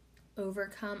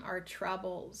overcome our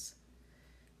troubles.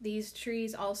 These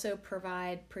trees also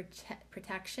provide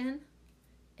protection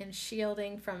and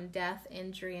shielding from death,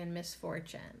 injury, and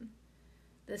misfortune.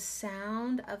 The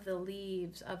sound of the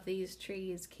leaves of these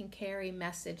trees can carry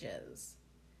messages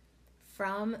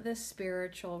from the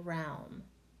spiritual realm.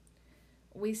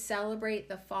 We celebrate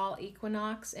the fall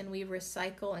equinox, and we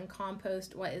recycle and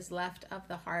compost what is left of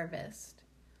the harvest.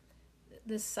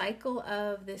 The cycle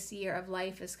of this year of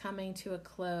life is coming to a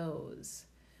close.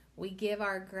 We give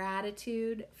our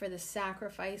gratitude for the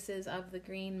sacrifices of the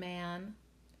green man,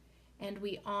 and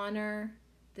we honor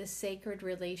the sacred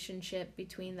relationship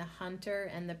between the hunter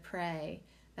and the prey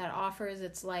that offers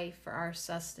its life for our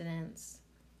sustenance.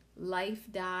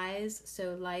 Life dies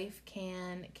so life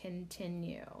can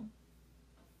continue.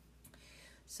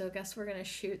 So I guess we're going to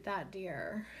shoot that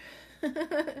deer.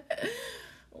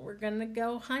 We're going to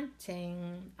go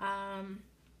hunting.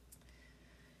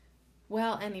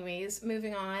 Anyways,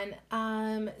 moving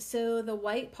on. So the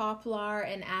white poplar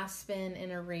and aspen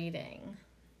in a reading.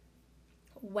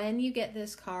 When you get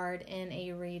this card in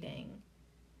a reading,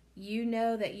 you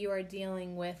know that you are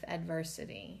dealing with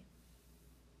adversity.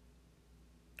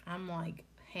 I'm like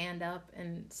hand up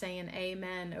and saying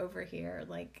amen over here.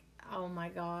 Like, oh my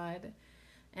God.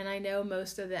 And I know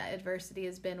most of the adversity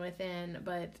has been within,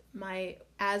 but my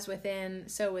as within,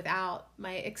 so without,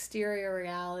 my exterior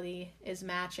reality is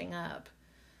matching up.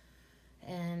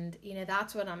 And,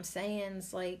 that's what I'm saying.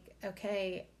 It's like,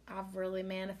 okay, I've really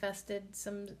manifested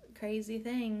some crazy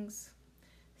things.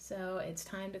 So it's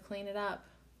time to clean it up.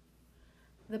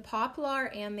 The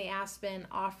poplar and the aspen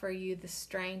offer you the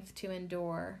strength to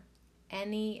endure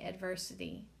any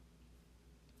adversity.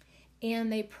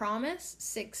 and they promise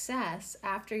success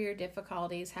after your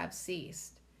difficulties have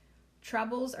ceased.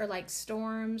 Troubles are like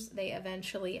storms, they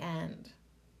eventually end.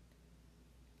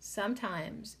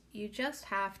 Sometimes you just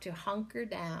have to hunker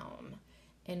down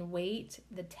and wait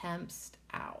the tempest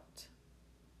out.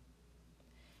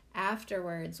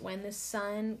 Afterwards, when the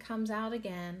sun comes out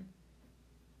again,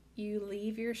 you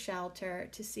leave your shelter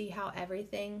to see how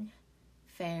everything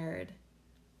fared.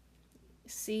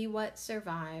 See what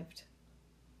survived.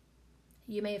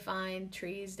 You may find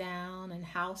trees down and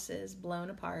houses blown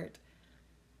apart.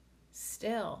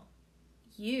 Still,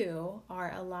 you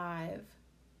are alive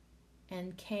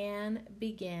and can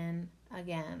begin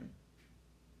again.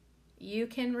 You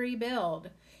can rebuild.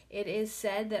 It is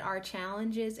said that our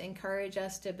challenges encourage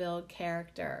us to build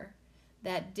character,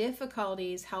 that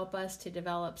difficulties help us to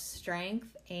develop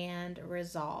strength and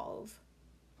resolve.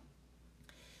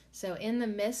 So in the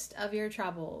midst of your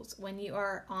troubles, when you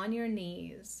are on your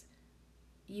knees,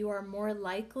 you are more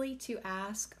likely to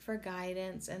ask for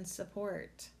guidance and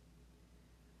support.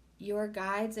 Your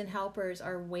guides and helpers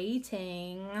are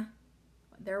waiting.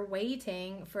 They're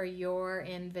waiting for your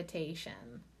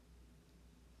invitation.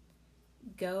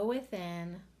 Go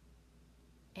within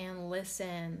and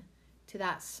listen to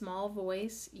that small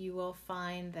voice you will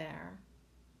find there.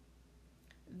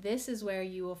 This is where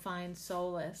you will find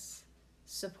solace,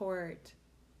 support,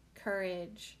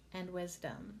 courage, and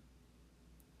wisdom.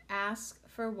 Ask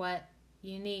for what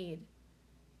you need.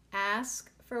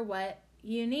 Ask for what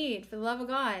you need. For the love of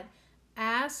God,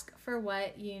 ask for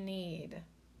what you need.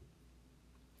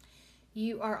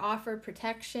 You are offered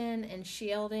protection and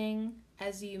shielding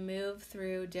as you move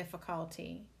through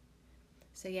difficulty.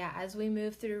 So yeah, as we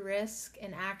move through risk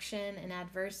and action and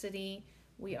adversity,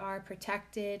 we are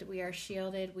protected, we are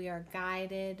shielded, we are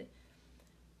guided,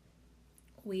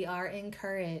 we are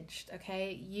encouraged,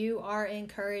 okay? You are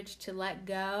encouraged to let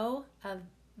go of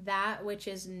that which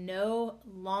is no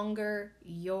longer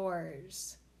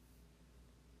yours,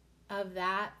 of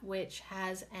that which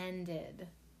has ended.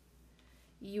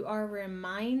 You are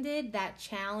reminded that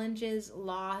challenges,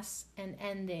 loss, and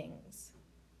endings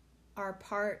are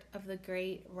part of the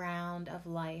great round of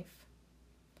life.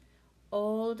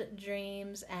 Old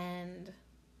dreams end,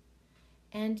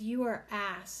 and you are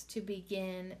asked to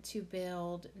begin to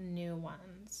build new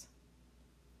ones.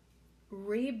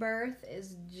 Rebirth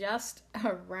is just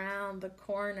around the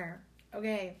corner.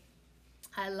 Okay,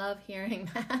 I love hearing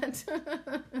that.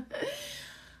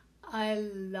 I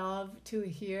love to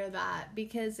hear that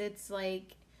because it's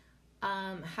like,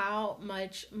 how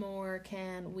much more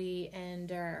can we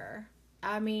endure?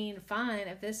 I mean, fine,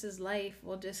 if this is life,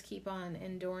 we'll just keep on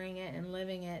enduring it and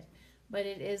living it. But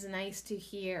it is nice to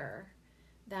hear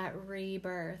that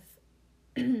rebirth,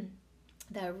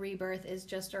 that rebirth is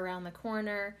just around the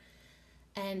corner.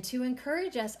 And to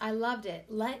encourage us, I loved it.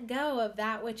 Let go of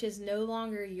that which is no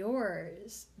longer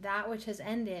yours, that which has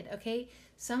ended, okay?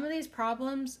 Some of these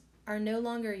problems are no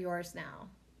longer yours now.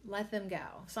 Let them go.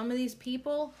 Some of these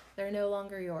people, they're no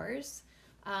longer yours.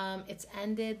 It's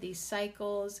ended, these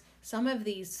cycles. Some of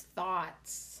these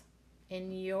thoughts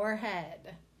in your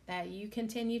head that you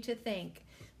continue to think,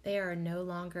 they are no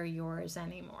longer yours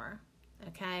anymore.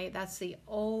 Okay? That's the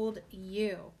old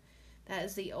you. That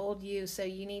is the old you. So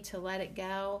you need to let it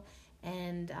go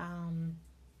and,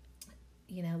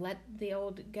 let the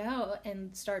old go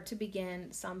and start to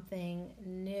begin something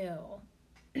new.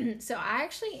 So I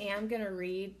actually am going to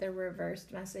read the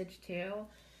reversed message too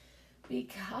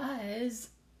because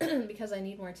I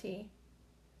need more tea.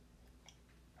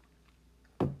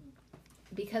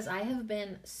 Because I have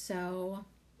been so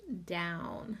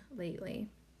down lately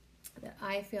that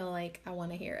I feel like I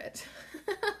want to hear it.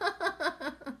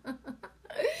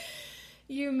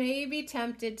 You may be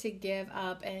tempted to give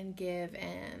up and give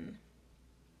in.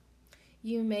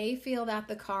 You may feel that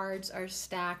the cards are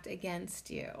stacked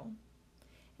against you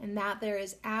and that there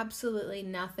is absolutely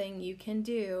nothing you can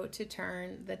do to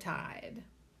turn the tide.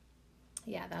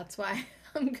 Yeah, that's why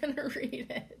I'm going to read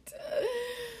it.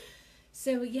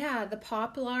 So yeah, the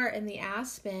poplar and the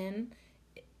aspen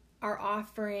are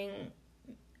offering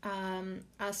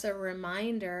us a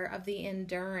reminder of the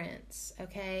endurance,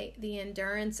 okay? The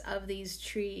endurance of these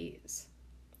trees.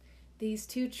 These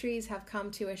two trees have come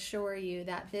to assure you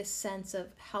that this sense of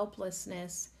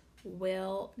helplessness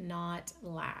will not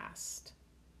last.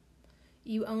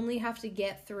 You only have to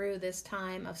get through this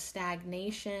time of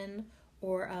stagnation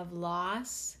or of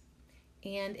loss,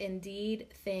 and indeed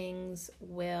things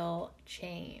will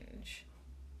change.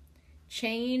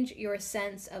 Change your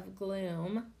sense of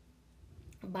gloom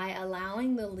by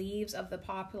allowing the leaves of the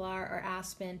poplar or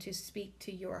aspen to speak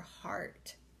to your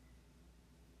heart.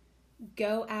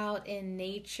 Go out in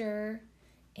nature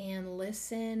and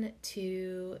listen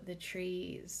to the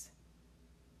trees.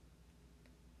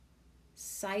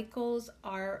 Cycles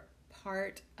are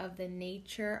part of the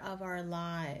nature of our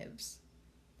lives.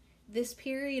 This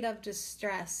period of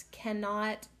distress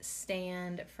cannot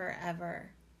stand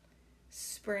forever.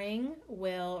 Spring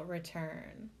will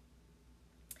return.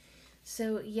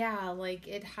 So yeah, like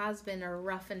it has been a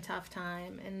rough and tough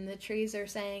time, and the trees are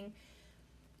saying,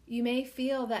 you may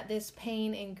feel that this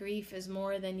pain and grief is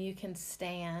more than you can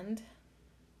stand.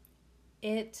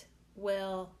 It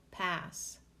will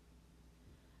pass.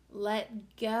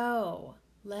 Let go,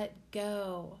 let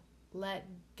go, let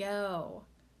go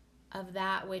of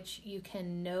that which you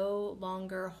can no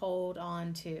longer hold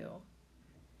on to.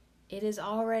 It is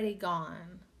already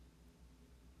gone.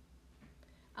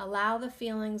 Allow the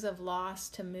feelings of loss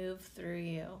to move through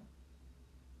you.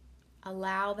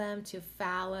 Allow them to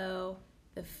fallow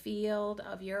the field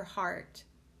of your heart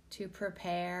to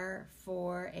prepare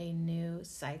for a new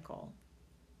cycle.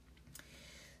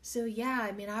 So yeah,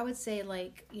 I mean, I would say,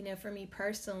 like, you know, for me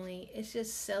personally, it's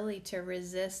just silly to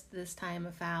resist this time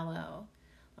of fallow.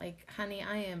 Like, honey,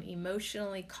 I am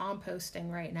emotionally composting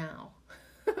right now.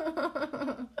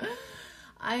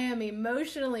 I am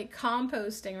emotionally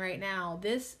composting right now.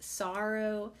 This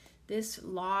sorrow, this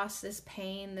loss, this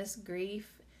pain, this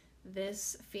grief,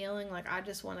 this feeling like I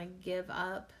just want to give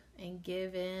up and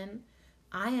give in.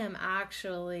 I am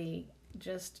actually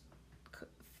just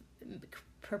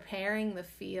preparing the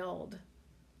field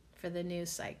for the new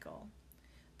cycle.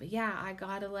 But yeah, I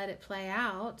got to let it play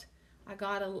out. I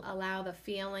got to allow the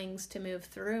feelings to move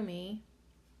through me,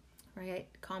 right?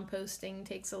 Composting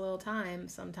takes a little time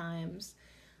sometimes.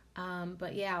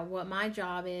 But yeah, what my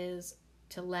job is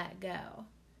to let go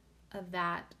of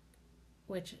that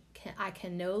which I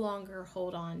can no longer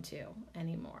hold on to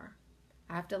anymore.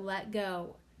 I have to let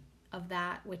go of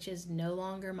that which is no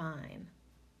longer mine.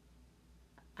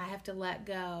 I have to let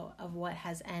go of what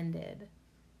has ended.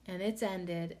 And it's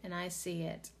ended, and I see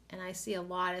it. And I see a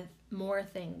lot of more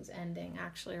things ending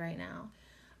actually right now.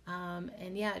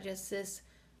 And yeah, just this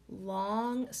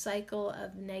long cycle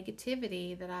of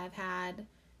negativity that I've had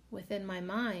within my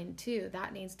mind too,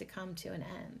 that needs to come to an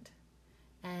end.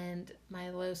 And my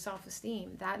low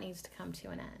self-esteem, that needs to come to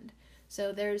an end.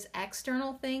 So there's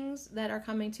external things that are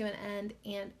coming to an end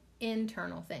and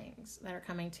internal things that are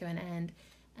coming to an end.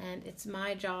 And it's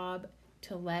my job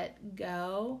to let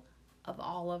go of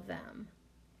all of them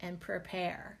and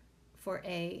prepare for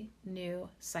a new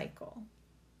cycle.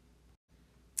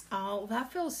 Oh,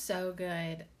 that feels so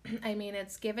good. I mean,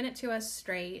 it's given it to us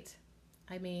straight.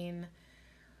 I mean,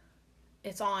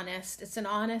 it's honest. It's an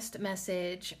honest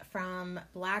message from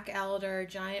black elder,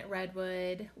 giant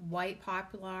redwood, white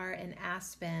poplar, and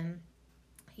aspen.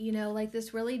 You know, like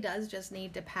this really does just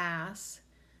need to pass,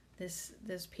 this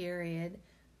period.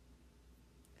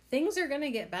 Things are going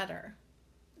to get better.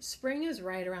 Spring is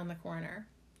right around the corner,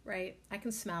 right? I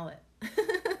can smell it.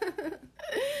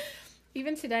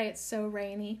 Even today, it's so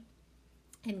rainy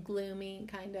and gloomy,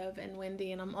 kind of, and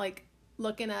windy, and I'm like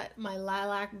looking at my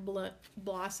lilac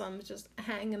blossoms just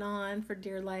hanging on for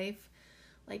dear life.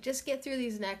 Like, just get through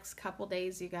these next couple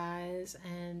days, you guys,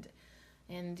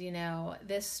 and you know,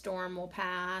 this storm will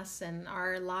pass and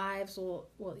our lives will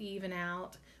even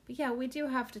out. But yeah, we do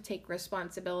have to take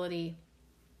responsibility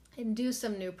and do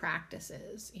some new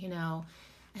practices, you know.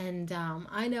 And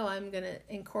I know I'm going to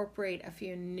incorporate a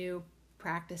few new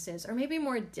practices, or maybe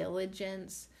more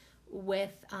diligence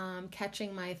with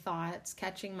catching my thoughts,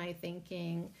 catching my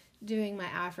thinking, doing my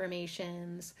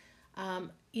affirmations.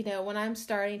 You know, when I'm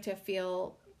starting to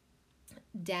feel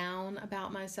down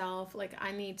about myself, like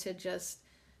I need to just,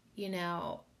 you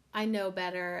know, I know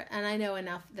better, and I know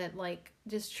enough that, like,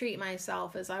 just treat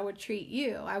myself as I would treat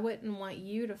you. I wouldn't want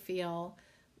you to feel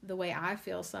the way I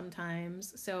feel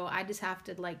sometimes. So I just have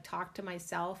to, like, talk to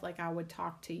myself like I would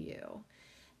talk to you,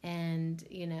 and,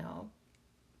 you know,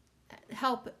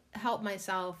 help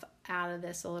myself out of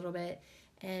this a little bit,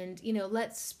 and, you know,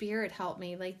 let spirit help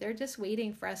me. Like, they're just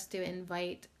waiting for us to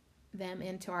invite them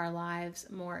into our lives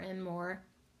more and more.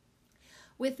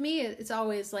 With me, it's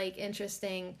always, like,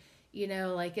 interesting, you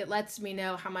know, like, it lets me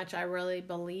know how much I really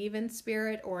believe in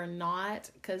spirit or not,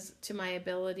 because to my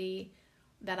ability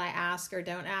that I ask or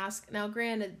don't ask. Now,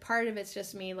 granted, part of it's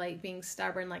just me, like, being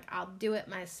stubborn, like, I'll do it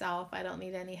myself, I don't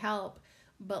need any help.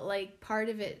 But, like, part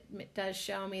of it does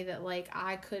show me that, like,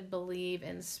 I could believe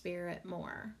in spirit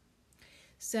more.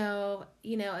 So,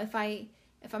 you know, if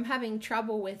I'm having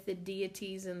trouble with the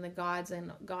deities and the gods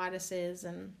and goddesses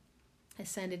and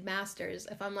ascended masters,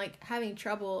 if I'm, like, having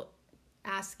trouble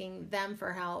asking them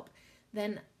for help,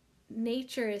 then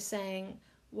nature is saying,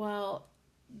 Well,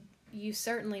 you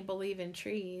certainly believe in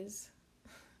trees,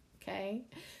 okay?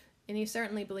 And you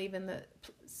certainly believe in the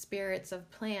spirits of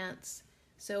plants.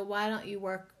 So why don't you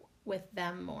work with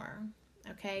them more?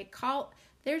 Okay?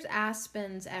 There's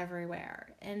aspens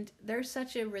everywhere, and they're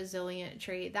such a resilient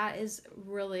tree. That is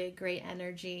really a great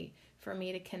energy for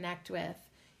me to connect with.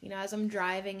 You know, as I'm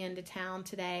driving into town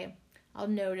today, I'll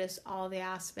notice all the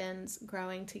aspens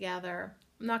growing together.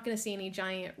 I'm not going to see any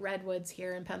giant redwoods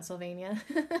here in Pennsylvania.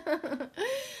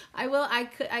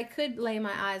 I could lay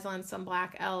my eyes on some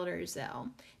black elders though,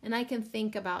 and I can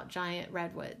think about giant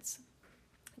redwoods.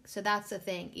 So that's the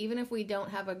thing. Even if we don't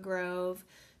have a grove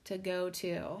to go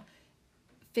to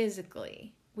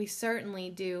physically, we certainly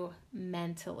do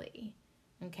mentally.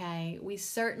 Okay? We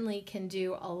certainly can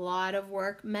do a lot of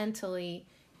work mentally,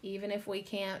 even if we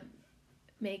can't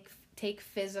take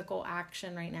physical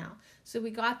action right now. So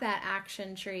we got that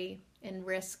action tree and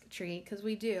risk tree because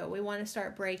we want to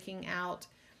start breaking out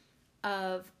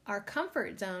of our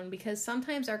comfort zone, because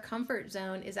sometimes our comfort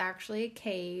zone is actually a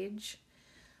cage.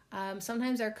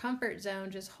 Sometimes our comfort zone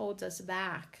just holds us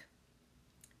back,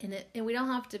 and we don't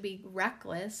have to be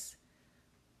reckless.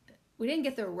 We didn't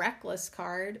get the reckless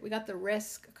card, we got the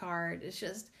risk card. It's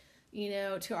just,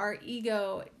 to our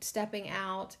ego, stepping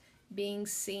out, being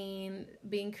seen,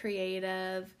 being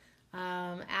creative,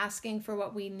 asking for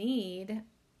what we need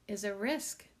is a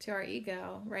risk to our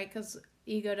ego, right? Because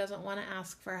ego doesn't want to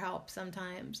ask for help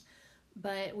sometimes.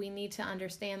 But we need to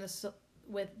understand this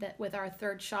with our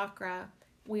third chakra.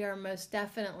 We are most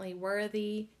definitely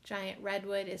worthy. Giant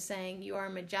Redwood is saying you are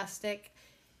majestic.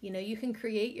 You can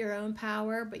create your own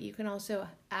power, but you can also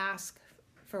ask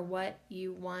for what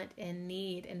you want and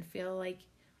need and feel like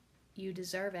you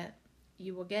deserve it.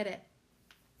 You will get it.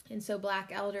 And so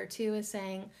Black Elder too is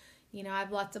saying, I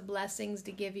have lots of blessings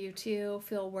to give you too.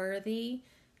 Feel worthy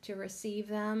to receive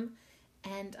them.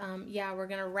 And we're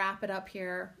going to wrap it up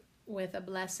here with a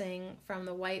blessing from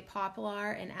the white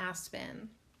poplar and aspen.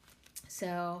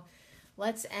 So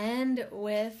let's end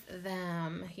with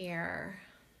them here.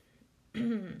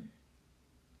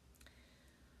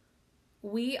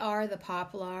 We are the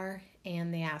poplar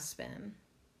and the aspen.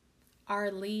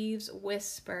 Our leaves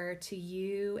whisper to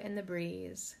you in the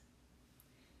breeze.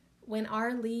 When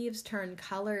our leaves turn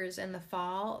colors in the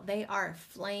fall, they are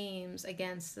flames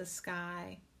against the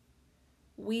sky.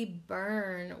 We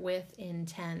burn with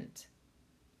intent.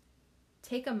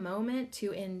 Take a moment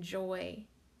to enjoy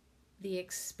the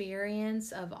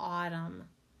experience of autumn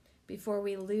before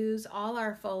we lose all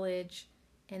our foliage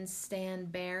and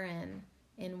stand barren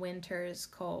in winter's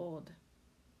cold.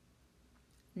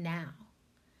 Now,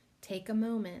 take a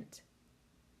moment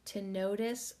to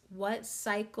notice what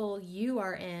cycle you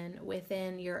are in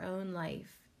within your own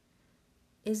life.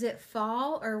 Is it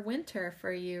fall or winter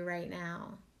for you right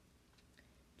now?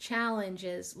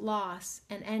 Challenges, loss,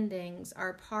 and endings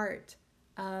are part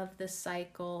of the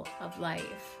cycle of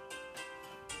life.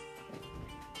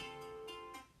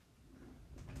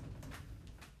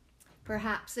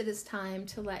 Perhaps it is time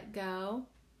to let go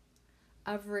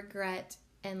of regret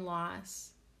and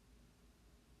loss.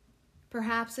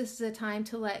 Perhaps this is a time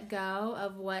to let go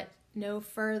of what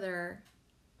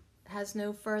has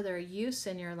no further use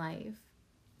in your life.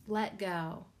 Let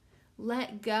go.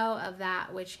 Let go of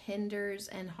that which hinders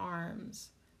and harms.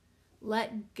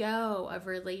 Let go of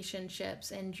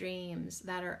relationships and dreams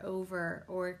that are over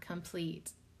or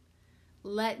complete.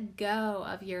 Let go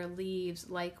of your leaves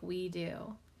like we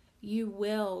do. You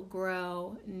will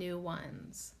grow new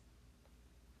ones.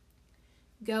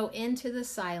 Go into the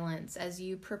silence as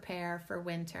you prepare for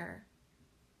winter.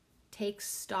 Take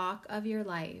stock of your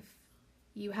life.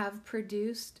 You have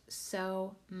produced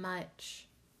so much.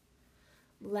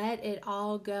 Let it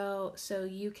all go so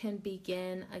you can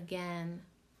begin again.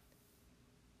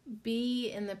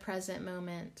 Be in the present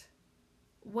moment.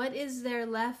 What is there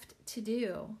left to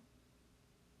do?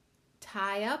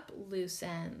 Tie up loose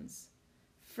ends.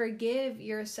 Forgive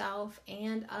yourself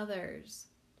and others.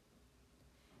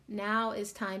 Now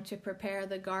is time to prepare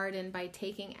the garden by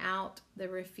taking out the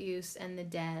refuse and the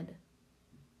dead.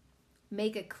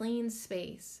 Make a clean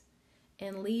space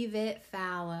and leave it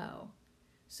fallow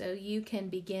so you can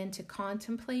begin to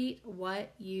contemplate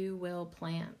what you will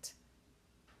plant.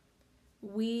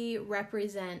 We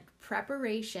represent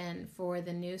preparation for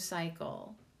the new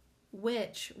cycle,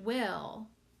 which will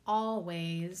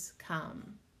always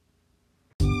come.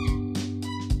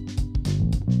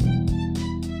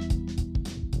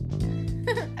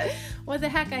 What the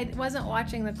heck? I wasn't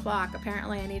watching the clock.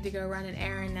 Apparently, I need to go run an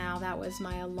errand now. That was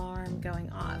my alarm going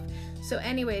off. So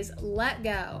anyways, let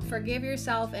go. Forgive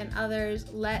yourself and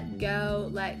others. Let go,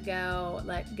 let go,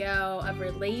 let go of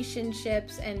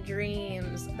relationships and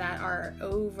dreams that are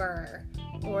over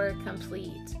or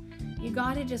complete. You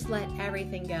gotta just let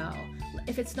everything go.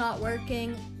 If it's not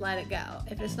working, let it go.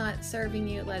 If it's not serving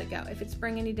you, let it go. If it's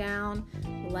bringing you down,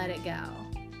 let it go.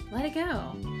 Let it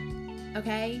go.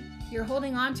 Okay? You're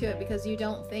holding on to it because you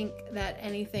don't think that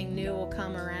anything new will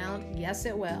come around. Yes,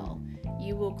 it will.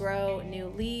 You will grow new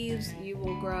leaves. You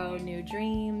will grow new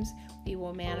dreams. You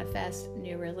will manifest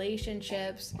new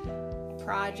relationships,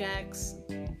 projects,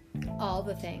 all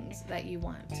the things that you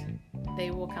want.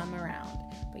 They will come around.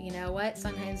 But you know what?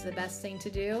 Sometimes the best thing to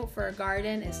do for a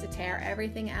garden is to tear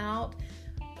everything out,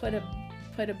 put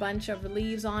a bunch of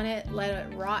leaves on it, let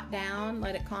it rot down,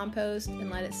 let it compost, and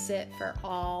let it sit for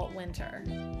all winter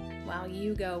while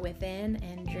you go within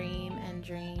and dream and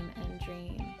dream and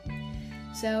dream.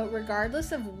 So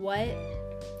regardless of what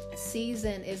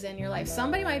season is in your life,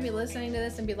 somebody might be listening to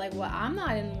this and be like, well, I'm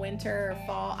not in winter or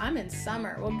fall, I'm in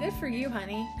summer. Well, good for you,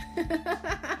 honey.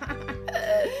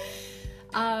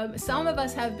 Some of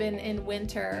us have been in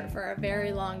winter for a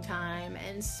very long time,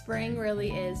 and spring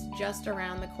really is just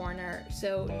around the corner.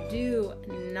 So do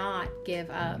not give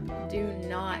up. Do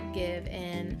not give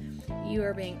in. You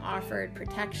are being offered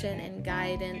protection and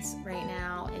guidance right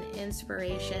now and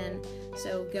inspiration.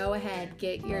 So go ahead,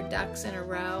 get your ducks in a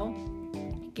row,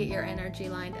 get your energy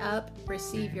lined up,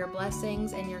 receive your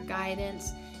blessings and your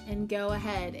guidance, and go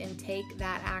ahead and take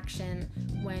that action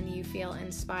when you feel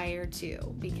inspired to,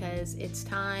 because it's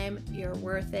time, you're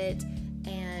worth it,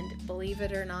 and believe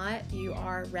it or not, you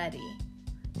are ready.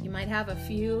 You might have a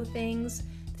few things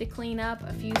to clean up,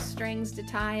 a few strings to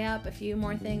tie up, a few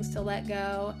more things to let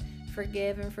go,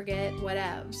 forgive and forget,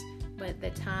 whatevs. But the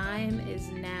time is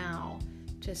now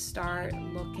to start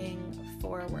looking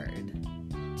forward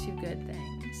to good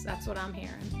things. That's what I'm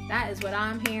hearing. That is what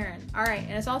I'm hearing. All right,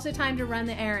 and it's also time to run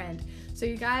the errand. So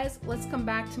you guys, let's come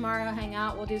back tomorrow, hang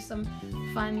out. We'll do some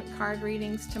fun card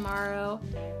readings tomorrow.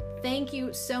 Thank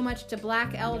you so much to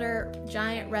Black Elder,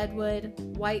 Giant Redwood,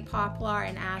 White Poplar,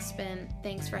 and Aspen.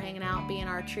 Thanks for hanging out, being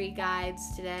our tree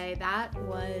guides today. That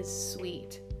was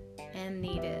sweet and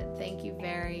needed. Thank you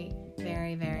very,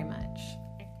 very, very much.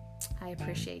 I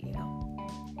appreciate you.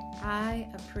 I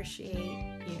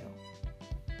appreciate you.